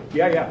 Absolutely.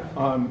 Yeah.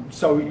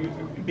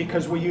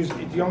 Because we use,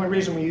 the only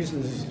reason we use the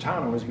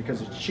Zutano is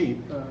because it's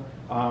cheap.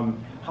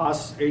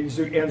 Haas and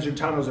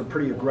Zutano is a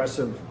pretty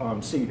aggressive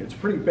seed. It's a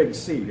pretty big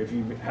seed if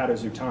you've had a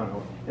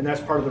Zutano, and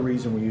that's part of the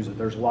reason we use it.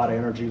 There's a lot of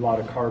energy, a lot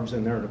of carbs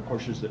in there, and it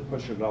pushes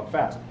it up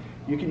fast.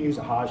 You can use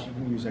a Haas, you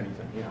can use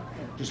anything. Yeah.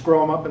 Just grow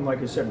them up, and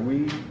like I said,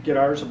 we get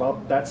ours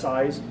about that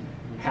size,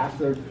 half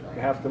the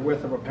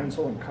width of a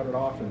pencil, and cut it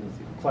off and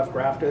cleft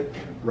graft it.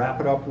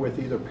 Wrap it up with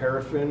either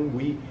paraffin.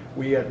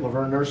 We at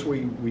Verne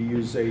Nursery we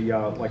use a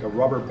like a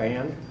rubber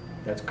band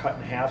that's cut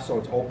in half so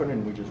it's open,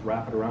 and we just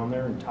wrap it around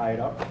there and tie it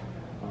up.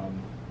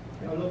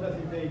 How long does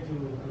it take to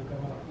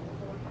come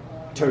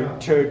up?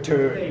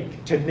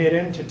 To knit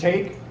in, to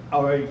take,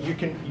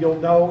 you'll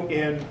know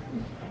in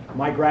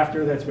my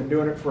grafter that's been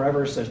doing it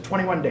forever says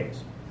 21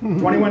 days.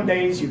 21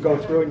 days you go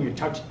through and you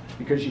touch,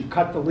 because you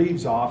cut the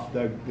leaves off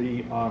the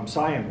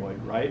scion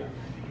wood, right?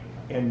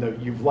 And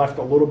you've left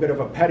a little bit of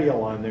a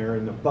petiole on there,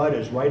 and the bud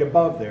is right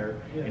above there.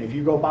 Yeah. And if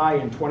you go by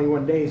in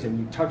 21 days and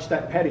you touch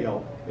that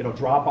petiole, it'll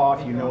drop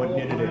off, you know it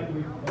knitted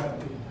in.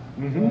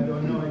 I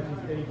don't know if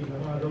it's taking,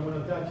 I don't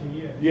want to touch it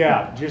yet.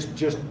 Yeah,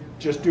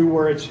 just do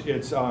where it's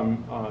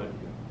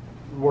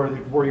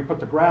where you put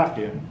the graft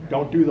in.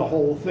 Don't do the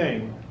whole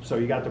thing. So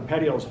you got the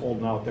petioles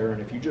holding out there,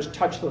 and if you just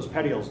touch those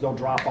petioles, they'll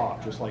drop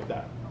off just like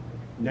that.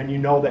 And then you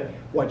know that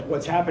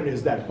what's happened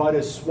is that bud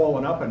is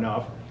swollen up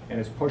enough, and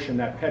it's pushing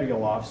that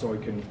petiole off so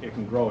it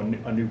can grow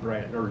a new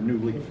branch or a new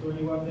leaf.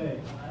 21 days.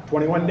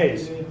 21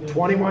 days.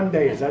 21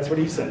 days. That's what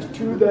he says.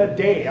 To the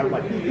day. I'm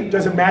like,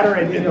 does it matter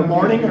in the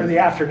morning or the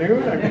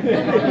afternoon?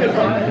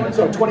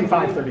 So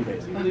 25, 30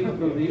 days. You leave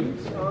the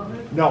leaves on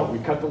it? No, we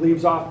cut the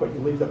leaves off, but you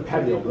leave the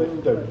petiole,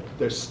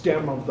 the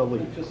stem of the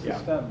leaf. Just the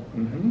stem.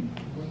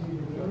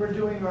 When we're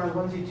doing our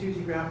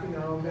onesie-twosie grafting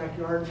in our own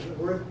backyard, is it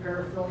worth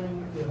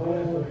parafilming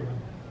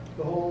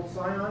the whole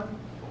scion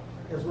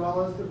as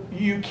well as the...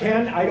 You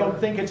can. I don't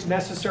think it's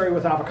necessary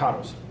with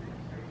avocados.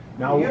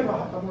 Now, you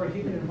have a more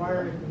heated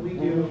environment than we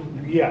do.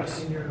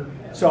 Yes.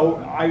 So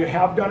I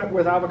have done it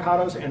with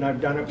avocados, and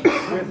I've done it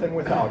with and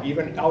without.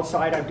 Even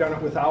outside, I've done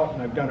it without,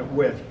 and I've done it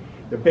with.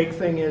 The big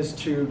thing is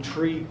to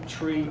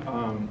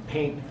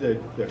paint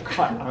the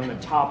cut on the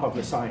top of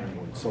the scion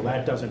wood, so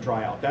that doesn't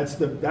dry out. That's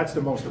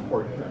the most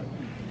important thing.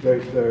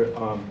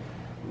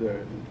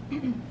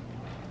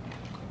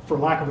 For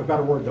lack of a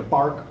better word, the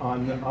bark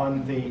on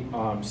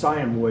the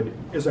scion wood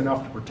is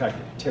enough to protect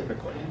it,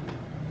 typically.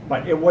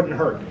 But it wouldn't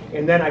hurt.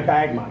 And then I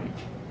bag mine.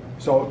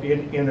 So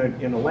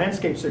in a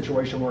landscape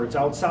situation where it's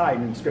outside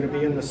and it's going to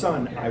be in the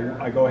sun,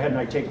 I go ahead and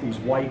I take these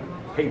white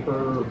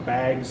paper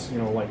bags,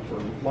 like for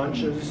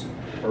lunches,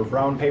 or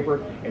brown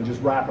paper, and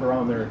just wrap it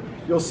around there.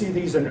 You'll see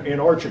these in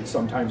orchards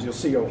sometimes. You'll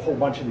see a whole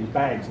bunch of these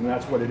bags, and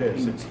that's what it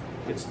is.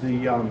 It's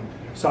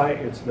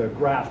the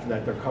graft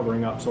that they're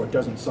covering up so it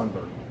doesn't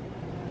sunburn.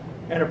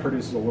 And it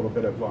produces a little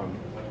bit of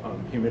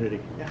humidity.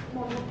 Yeah.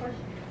 One more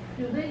question.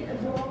 Do they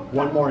grow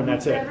One more and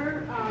that's it.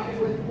 better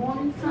with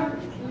morning sun,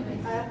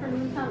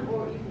 afternoon sun,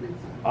 or evening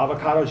sun?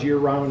 Avocados year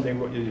round, they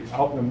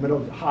out in the middle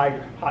of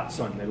hot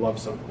sun. They love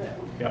sun.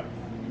 Yep.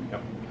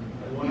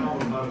 One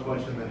avocado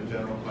question, then a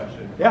general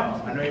question.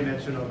 Yeah. I know you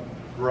mentioned a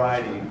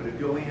variety, but if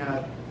you only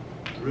had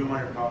room on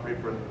your property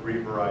for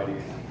 3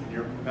 varieties, in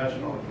your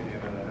professional opinion,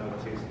 and I know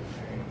tasting,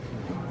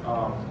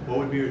 what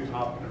would be your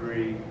top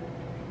 3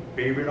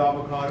 favorite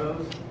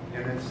avocados?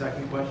 And then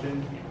second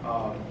question,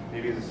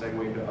 maybe as a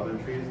segue to other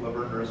trees,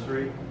 Verne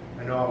Nursery.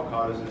 I know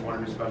avocados is one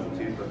of your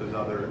specialties, but there's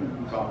other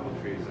tropical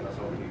trees, and I was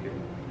hoping you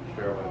can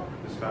share what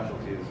the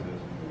specialties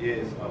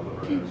is of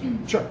Verne Nursery.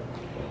 Sure.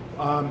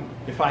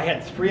 If I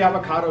had 3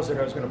 avocados that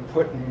I was going to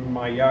put in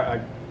my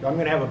yard, I'm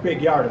going to have a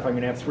big yard if I'm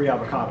going to have 3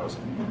 avocados.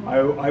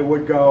 I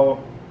would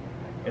go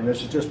and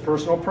this is just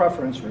personal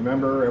preference,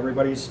 remember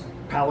everybody's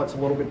palate's a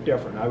little bit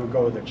different. I would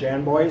go with a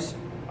Janbois,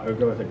 I would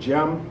go with a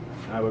gem,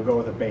 and I would go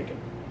with a bacon.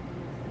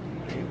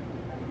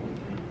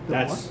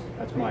 That's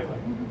my way.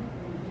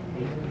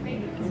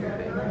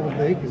 Oh,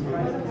 bacon.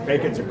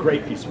 Bacon's a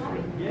great piece of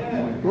fruit.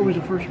 What was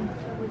the first one?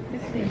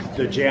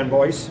 The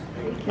Janbois,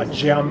 a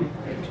gem,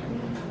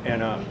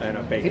 and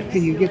a bacon.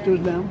 Can you get those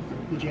down,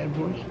 the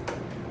Janbois?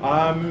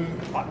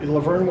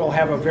 Laverne will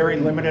have a very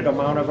limited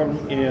amount of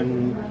them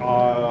in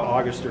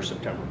August or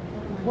September.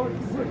 What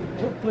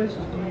places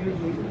do you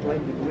usually,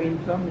 like the Green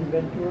Thumb in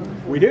Ventura?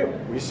 We do.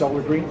 We sell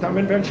the Green Thumb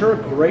in Ventura.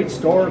 Great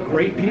store,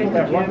 great people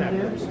that run that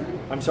place.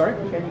 I'm sorry?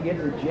 Can you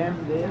get the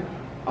gem there?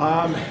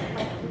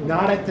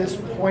 Not at this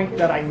point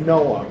that I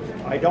know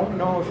of. I don't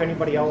know if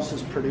anybody else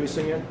is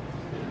producing it,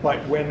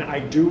 but when I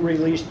do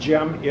release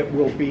gem, it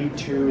will be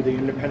to the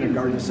independent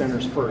garden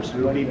centers first. It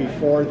will be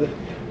before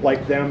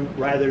like them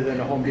rather than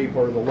a Home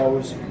Depot or the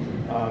Lowe's,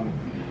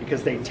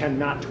 because they tend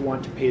not to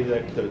want to pay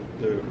the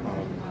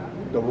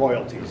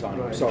royalties on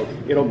them. So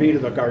it'll be to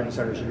the garden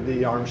centers. It'll be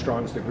the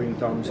Armstrongs, the Green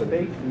Thumbs.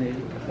 The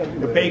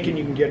bacon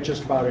you can get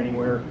just about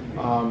anywhere.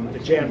 The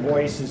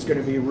Janbois is going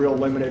to be real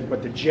limited,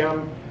 but the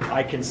gem,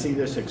 I can see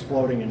this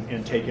exploding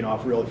and taking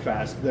off really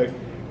fast.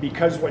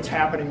 Because what's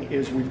happening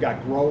is we've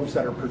got groves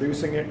that are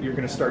producing it. You're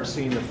going to start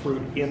seeing the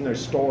fruit in their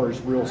stores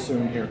real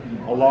soon here,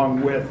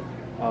 along with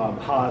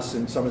Haas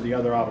and some of the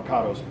other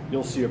avocados.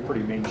 You'll see it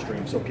pretty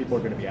mainstream, so people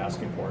are going to be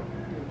asking for it.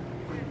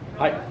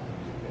 Hi.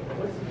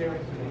 What's the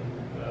difference between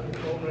the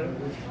coconut,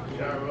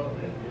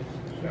 Charlotte, and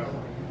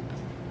Charlotte?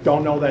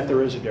 Don't know that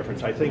there is a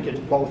difference. I think it's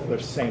both the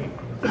same,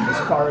 as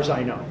far as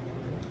I know.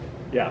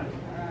 Yeah,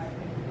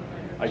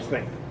 I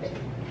think.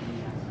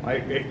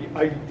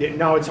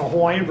 Now it's a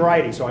Hawaiian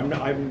variety, so I'm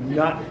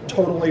not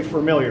totally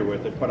familiar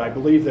with it, but I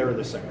believe they're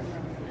the same.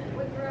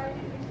 What variety?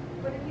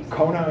 What did you say?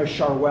 Kona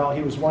Charwell.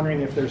 He was wondering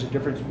if there's a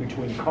difference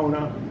between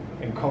Kona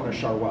and Kona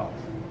Charwell,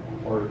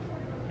 or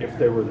if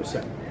they were the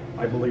same.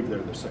 I believe they're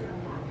the same.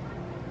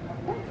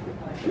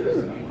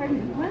 Pardon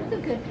me, when's a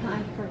good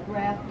time for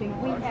grafting?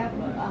 We have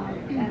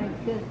an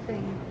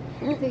existing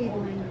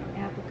seedling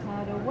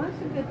avocado.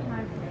 When's a good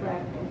time for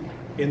grafting?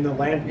 In the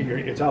land,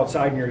 it's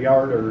outside in your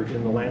yard or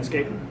in the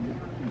landscape?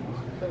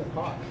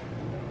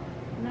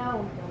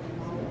 No.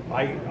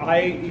 I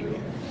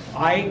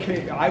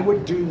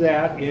would do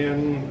that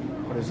in,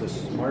 what is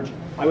this, March?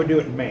 I would do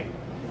it in May.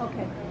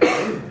 Okay.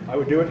 I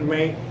would do it in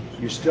May.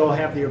 You still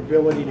have the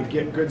ability to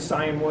get good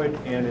sign-wood,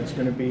 and it's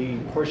going to be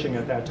pushing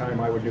at that time.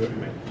 I would do it in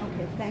May.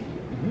 Okay, thank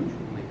you.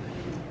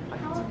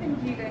 How often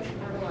do you guys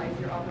fertilize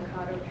your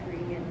avocado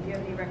tree, and do you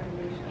have any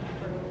recommendations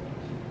for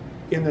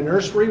In the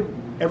nursery,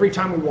 every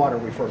time we water,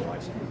 we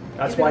fertilize.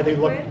 That's why they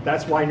look.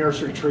 That's why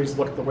nursery trees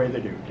look the way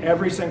they do.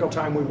 Every single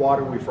time we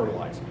water, we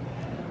fertilize.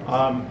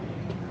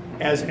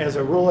 As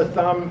a rule of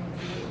thumb,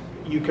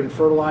 you can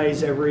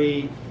fertilize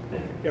every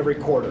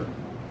quarter.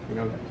 You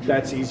know,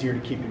 that's easier to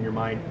keep in your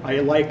mind. I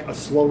like a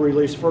slow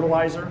release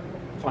fertilizer.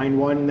 Find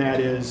one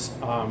that is.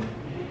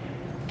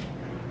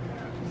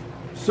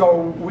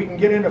 So we can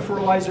get into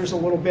fertilizers a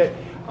little bit.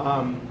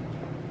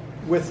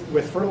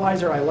 With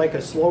fertilizer, I like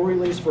a slow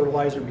release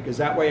fertilizer because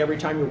that way every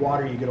time you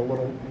water, you get a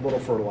little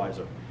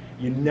fertilizer.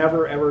 You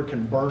never ever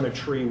can burn a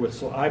tree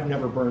with. I've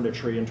never burned a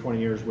tree in 20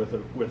 years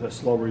with a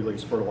slow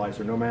release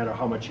fertilizer, no matter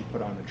how much you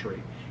put on the tree.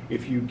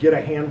 If you get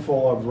a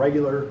handful of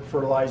regular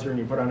fertilizer and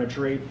you put on a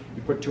tree,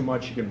 you put too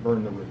much, you can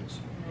burn the roots.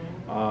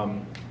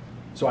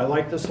 So I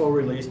like the slow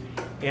release.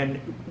 And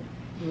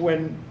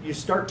when you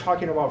start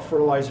talking about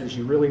fertilizers,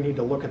 you really need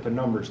to look at the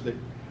numbers. That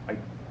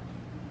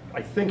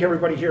I think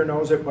everybody here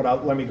knows it, but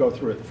let me go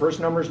through it. The first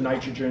number is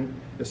nitrogen,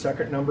 the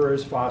second number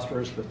is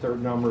phosphorus, the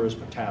third number is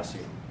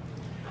potassium.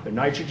 The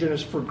nitrogen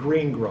is for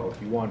green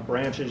growth. You want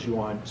branches, you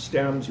want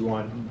stems, you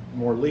want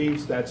more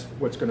leaves, that's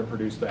what's going to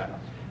produce that.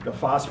 The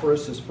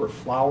phosphorus is for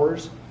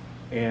flowers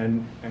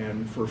and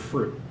for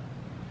fruit.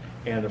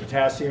 And the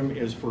potassium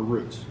is for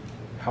roots,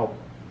 help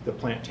the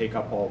plant take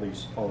up all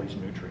these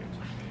nutrients.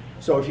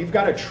 So if you've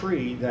got a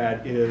tree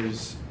that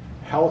is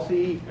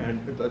healthy,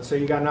 and let's say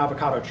you got an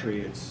avocado tree,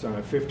 it's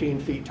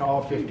 15 feet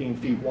tall, 15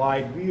 feet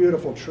wide,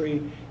 beautiful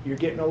tree, you're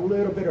getting a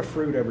little bit of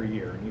fruit every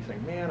year, and you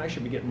think, man, I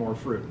should be getting more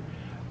fruit.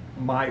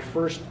 My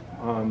first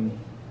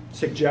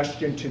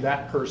suggestion to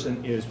that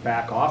person is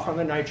back off on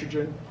the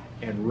nitrogen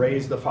and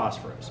raise the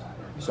phosphorus.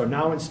 So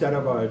now instead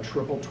of a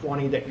triple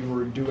 20 that you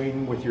were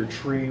doing with your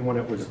tree when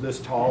it was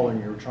this tall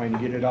and you were trying to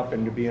get it up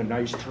and to be a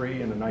nice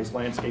tree and a nice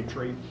landscape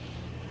tree,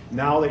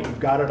 now that you've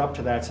got it up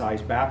to that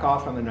size, back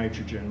off on the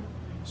nitrogen.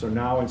 So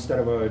now instead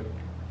of a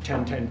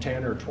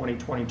 10-10-10 or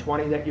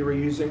 20-20-20 that you were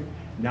using,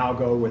 now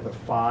go with a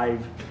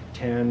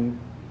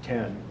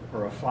 5-10-10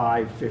 or a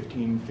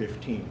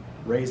 5-15-15.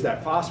 Raise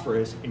that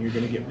phosphorus and you're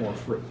going to get more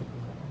fruit.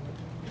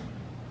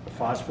 The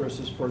phosphorus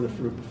is for the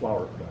fruit and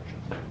flower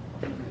production.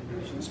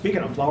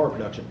 Speaking of flower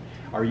production,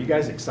 are you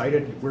guys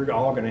excited? We're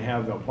all going to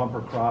have a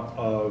bumper crop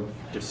of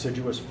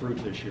deciduous fruit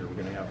this year. We're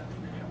going to have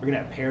we're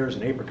gonna have pears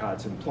and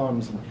apricots and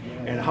plums,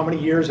 and how many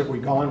years have we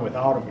gone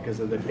without them because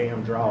of the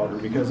damn drought, or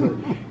because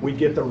we'd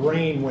get the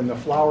rain when the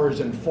flowers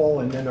in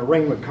full, and then the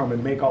rain would come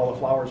and make all the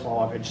flowers fall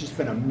off. It's just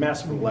been a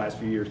mess for the last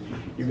few years.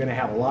 You're gonna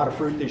have a lot of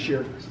fruit this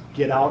year.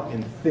 Get out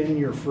and thin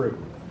your fruit.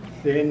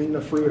 Thin the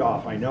fruit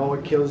off. I know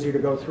it kills you to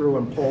go through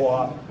and pull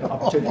off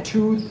up to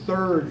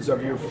 2/3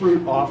 of your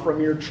fruit off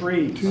from your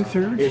trees.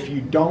 2/3? If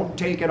you don't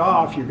take it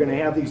off, you're going to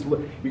have these,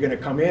 you're going to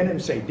come in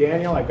and say,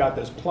 Daniel, I got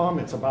this plum,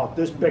 it's about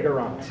this big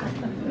around.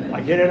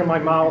 I get it in my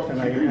mouth and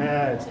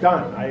it's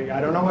done. I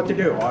don't know what to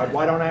do.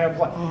 Why don't I have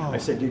plum? I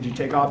said, did you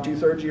take off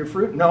 2/3 of your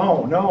fruit?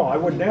 No, I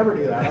would never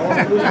do that. I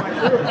want to lose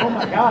my fruit. Oh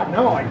my God,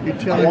 no,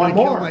 I want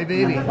more. My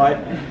baby. But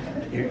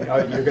you're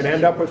going to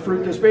end up with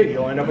fruit this big.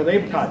 You'll end up with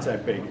apricots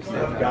that big.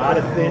 You've got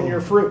to thin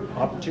your fruit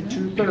up to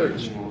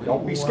 2/3.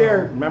 Don't be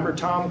scared. Remember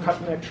Tom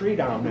cutting that tree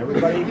down.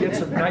 Everybody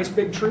gets a nice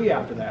big tree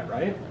after that,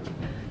 right?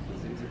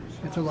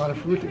 It's a lot of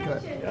fruit to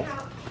cut. Yes.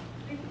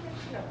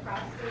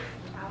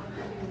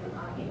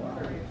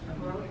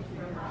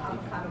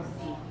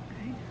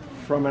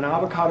 From an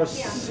avocado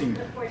seed.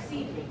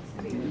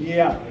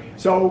 Yeah.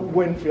 So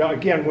when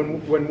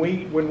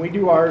we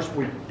do ours,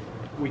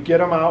 we get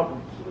them out.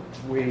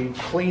 We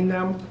clean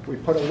them. We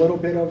put a little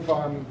bit of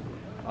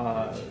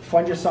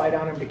fungicide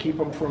on them to keep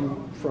them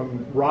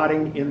from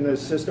rotting in the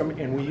system,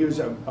 and we use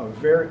a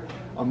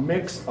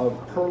mix of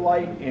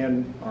perlite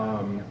and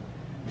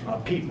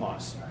peat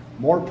moss.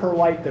 More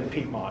perlite than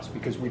peat moss,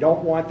 because we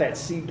don't want that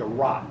seed to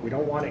rot. We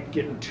don't want it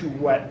getting too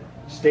wet,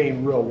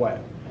 staying real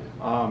wet.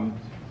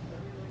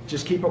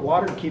 Just keep it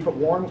watered, keep it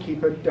warm,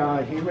 keep it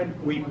humid.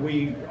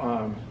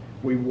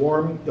 We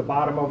warm the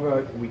bottom of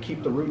it. We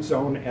keep the root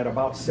zone at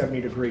about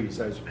 70 degrees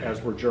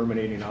as we're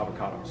germinating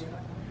avocados.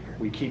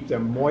 We keep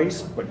them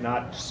moist but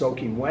not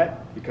soaking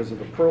wet because of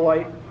the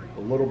perlite. A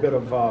little bit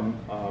of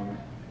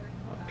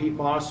peat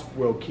moss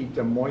will keep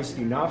them moist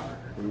enough.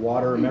 We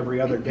water them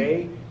every other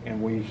day, and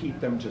we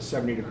heat them to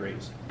 70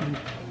 degrees. You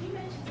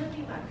mentioned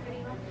something about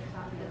cutting off the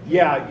top of the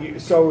Yeah,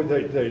 so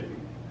the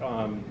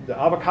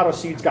avocado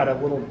seed's got a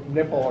little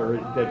nipple, or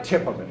the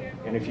tip of it,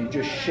 and if you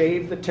just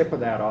shave the tip of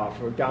that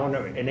off, or down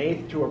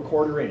 1/8 to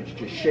 1/4 inch,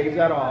 just shave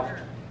that off,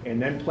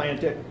 and then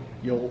plant it.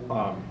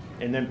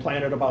 And then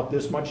plant it about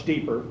this much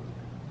deeper.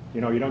 You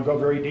know, you don't go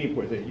very deep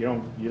with it.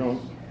 Don't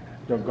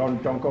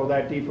go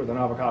that deep with an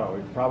avocado.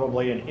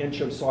 Probably 1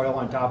 inch of soil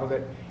on top of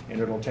it,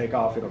 and it'll take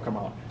off. It'll come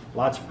out.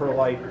 Lots of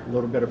perlite, a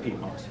little bit of peat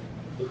moss.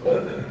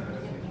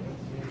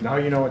 Now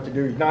you know what to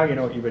do. Now you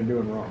know what you've been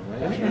doing wrong,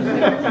 right?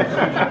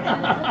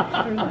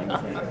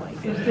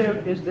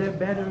 Is there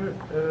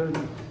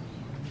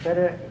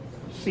better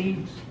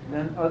seeds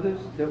than others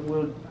that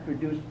will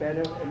produce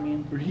better? I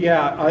mean,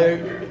 Yeah,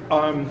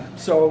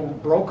 so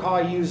Brokaw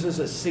uses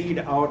a seed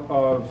out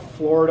of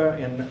Florida,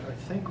 and I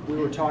think we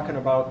were talking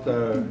about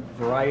the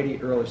variety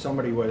earlier.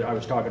 I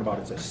was talking about,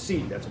 it's a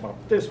seed that's about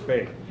this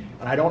big,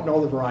 and I don't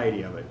know the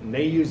variety of it. And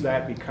they use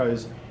that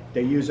because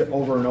they use it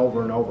over and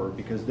over and over,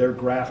 because they're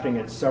grafting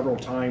it several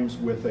times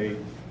with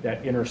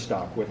that inner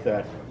stock, with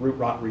that root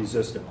rot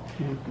resistant.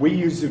 We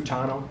use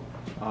Zutano.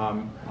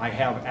 I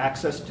have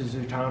access to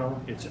Zutano.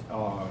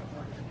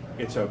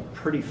 It's a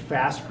pretty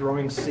fast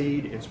growing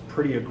seed. It's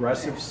pretty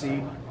aggressive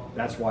seed.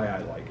 That's why I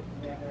like it.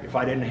 If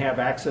I didn't have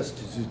access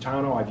to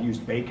Zutano, I've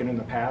used bacon in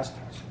the past.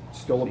 It's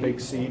still a big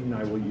seed, and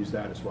I will use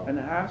that as well. and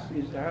Haas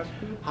is Haas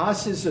too?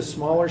 Haas is a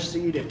smaller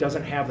seed. It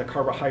doesn't have the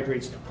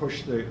carbohydrates to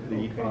push the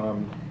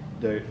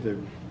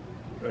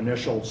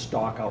initial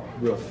stalk out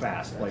real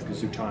fast like the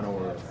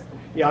Zutano.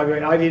 Yeah, I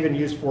mean, I've even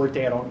used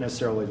Forte. I don't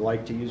necessarily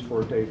like to use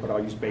Forte, but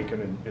I'll use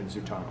bacon and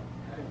Zutano.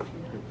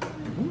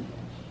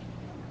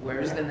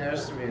 Where's the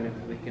nursery, and if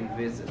we can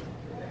visit?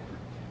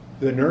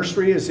 The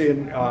nursery is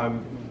in,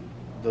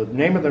 the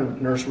name of the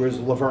nursery is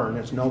Laverne.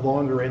 It's no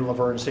longer in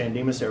Laverne, San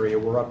Dimas area.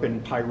 We're up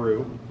in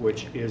Piru,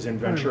 which is in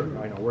Ventura.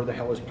 I know, where the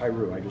hell is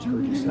Piru? I just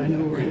heard you say that. I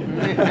know where it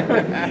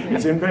is.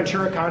 It's in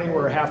Ventura County.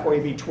 We're halfway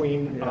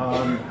between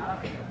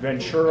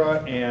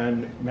Ventura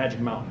and Magic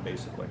Mountain,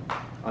 basically,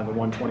 on the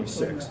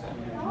 126.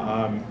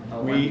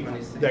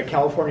 The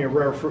California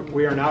Rare Fruit,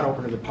 we are not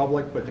open to the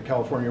public, but the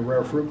California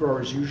Rare Fruit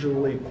Growers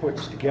usually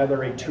puts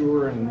together a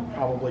tour and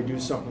probably do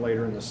something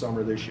later in the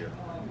summer this year.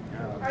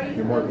 Are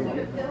you more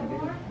closer to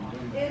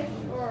Fillmore-ish,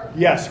 or?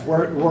 Yes,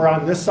 we're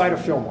on this side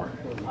of Fillmore.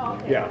 Oh,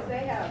 okay, Yeah. 'cause they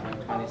have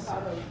avocados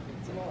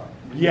galore.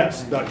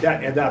 Yes,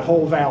 that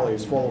whole valley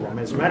is full of them.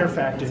 As a matter of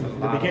fact, in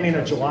the beginning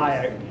of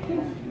July,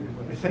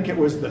 I think it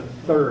was the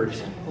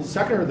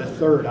 2nd or the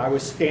 3rd, I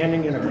was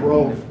standing in a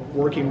grove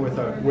working with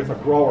a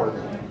grower,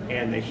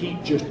 and the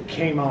heat just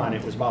came on.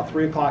 It was about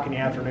 3 o'clock in the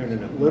afternoon,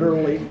 and it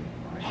literally,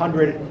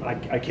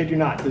 I kid you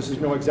not, this is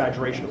no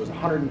exaggeration, it was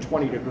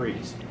 120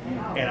 degrees.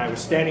 And I was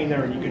standing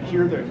there, and you could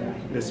hear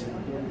this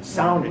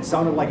sound. It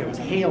sounded like it was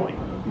hailing,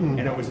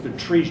 and it was the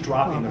trees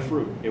dropping the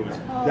fruit. It was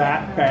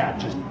that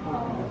bad.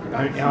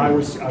 And I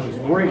was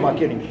worried about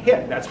getting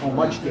hit. That's how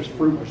much this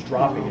fruit was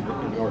dropping in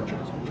the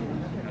orchards.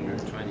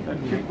 I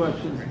have 2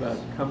 questions about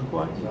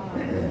kumquats.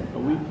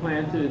 We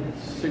planted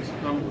 6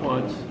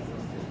 kumquats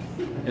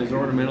as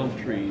ornamental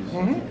trees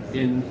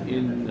in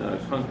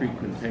concrete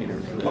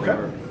containers that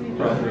are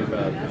probably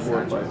about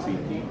 4 or 5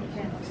 feet deep.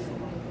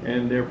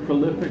 And they're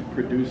prolific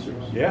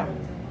producers. Yeah.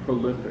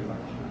 Prolific.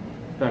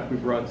 In fact, we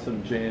brought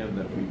some jam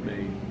that we've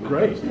made. With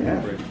Great. those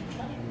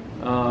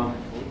Yeah.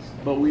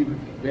 But we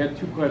had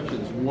 2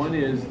 questions. One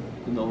is,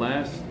 in the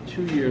last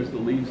 2 years, the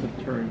leaves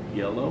have turned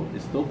yellow.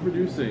 It's still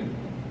producing,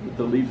 but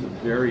the leaves are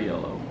very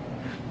yellow.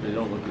 They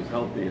don't look as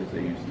healthy as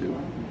they used to.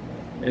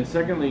 And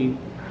secondly,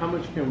 how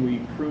much can we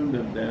prune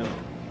them down?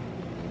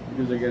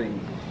 Because they're getting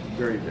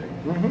very big.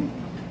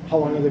 How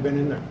long have they been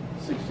in there?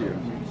 6 years.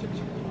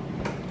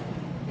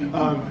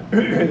 Are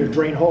there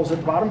drain holes at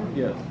the bottom?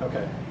 Yes.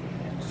 Okay.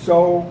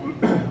 So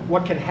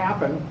what can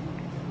happen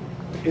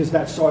is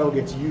that soil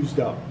gets used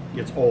up,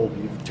 gets old.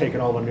 You've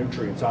taken all the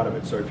nutrients out of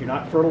it. So if you're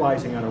not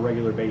fertilizing on a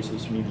regular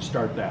basis, you need to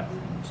start that.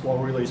 Slow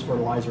release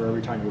fertilizer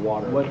every time you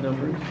water. What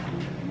numbers?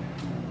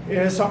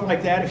 Yeah, something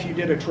like that. If you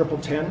did a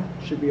 10-10,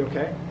 should be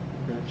okay.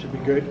 Should be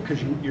good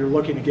because you're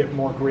looking to get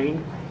more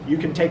green. You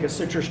can take a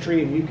citrus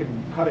tree and you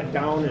can cut it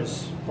down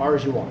as far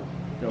as you want.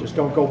 Just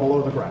don't go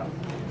below the ground.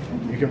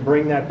 You can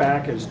bring that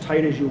back as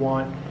tight as you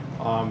want.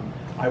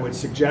 I would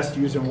suggest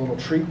using a little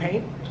tree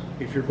paint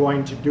if you're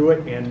going to do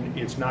it and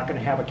it's not going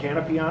to have a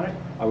canopy on it.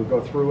 I would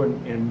go through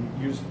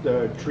and use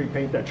the tree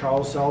paint that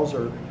Charles sells,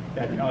 or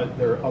that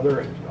there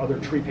are other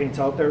tree paints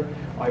out there.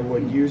 I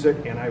would use it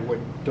and I would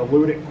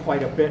dilute it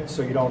quite a bit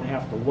so you don't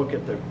have to look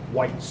at the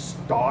white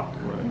stalk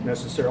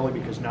necessarily,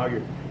 because now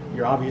you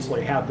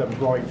obviously have them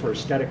growing for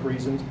aesthetic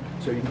reasons.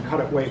 So you can cut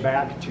it way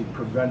back to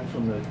prevent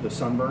from the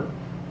sunburn.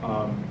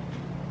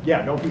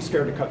 Yeah, don't be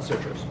scared to cut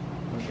citrus.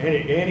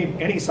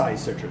 Any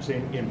size citrus,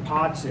 in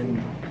pots,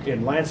 in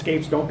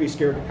landscapes. Don't be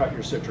scared to cut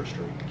your citrus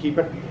tree. Keep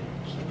it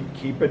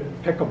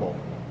pickable.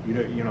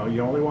 You know,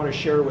 you only want to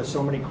share with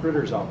so many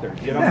critters out there.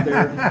 Get up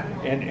there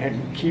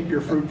and keep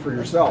your fruit for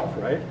yourself,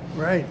 right?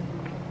 Right.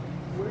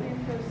 Where do you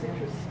put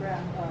citrus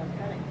scrap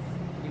cuttings?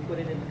 Do you put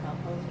it in the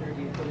compost, or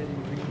do you put it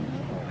in green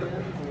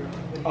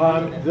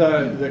bins?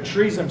 The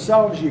trees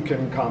themselves you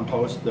can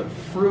compost. The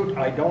fruit,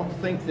 I don't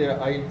think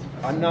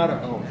I'm not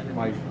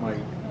my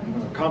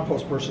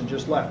compost person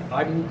just left.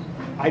 I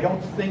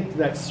don't think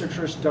that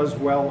citrus does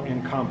well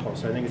in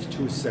compost. I think it's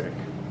too acidic.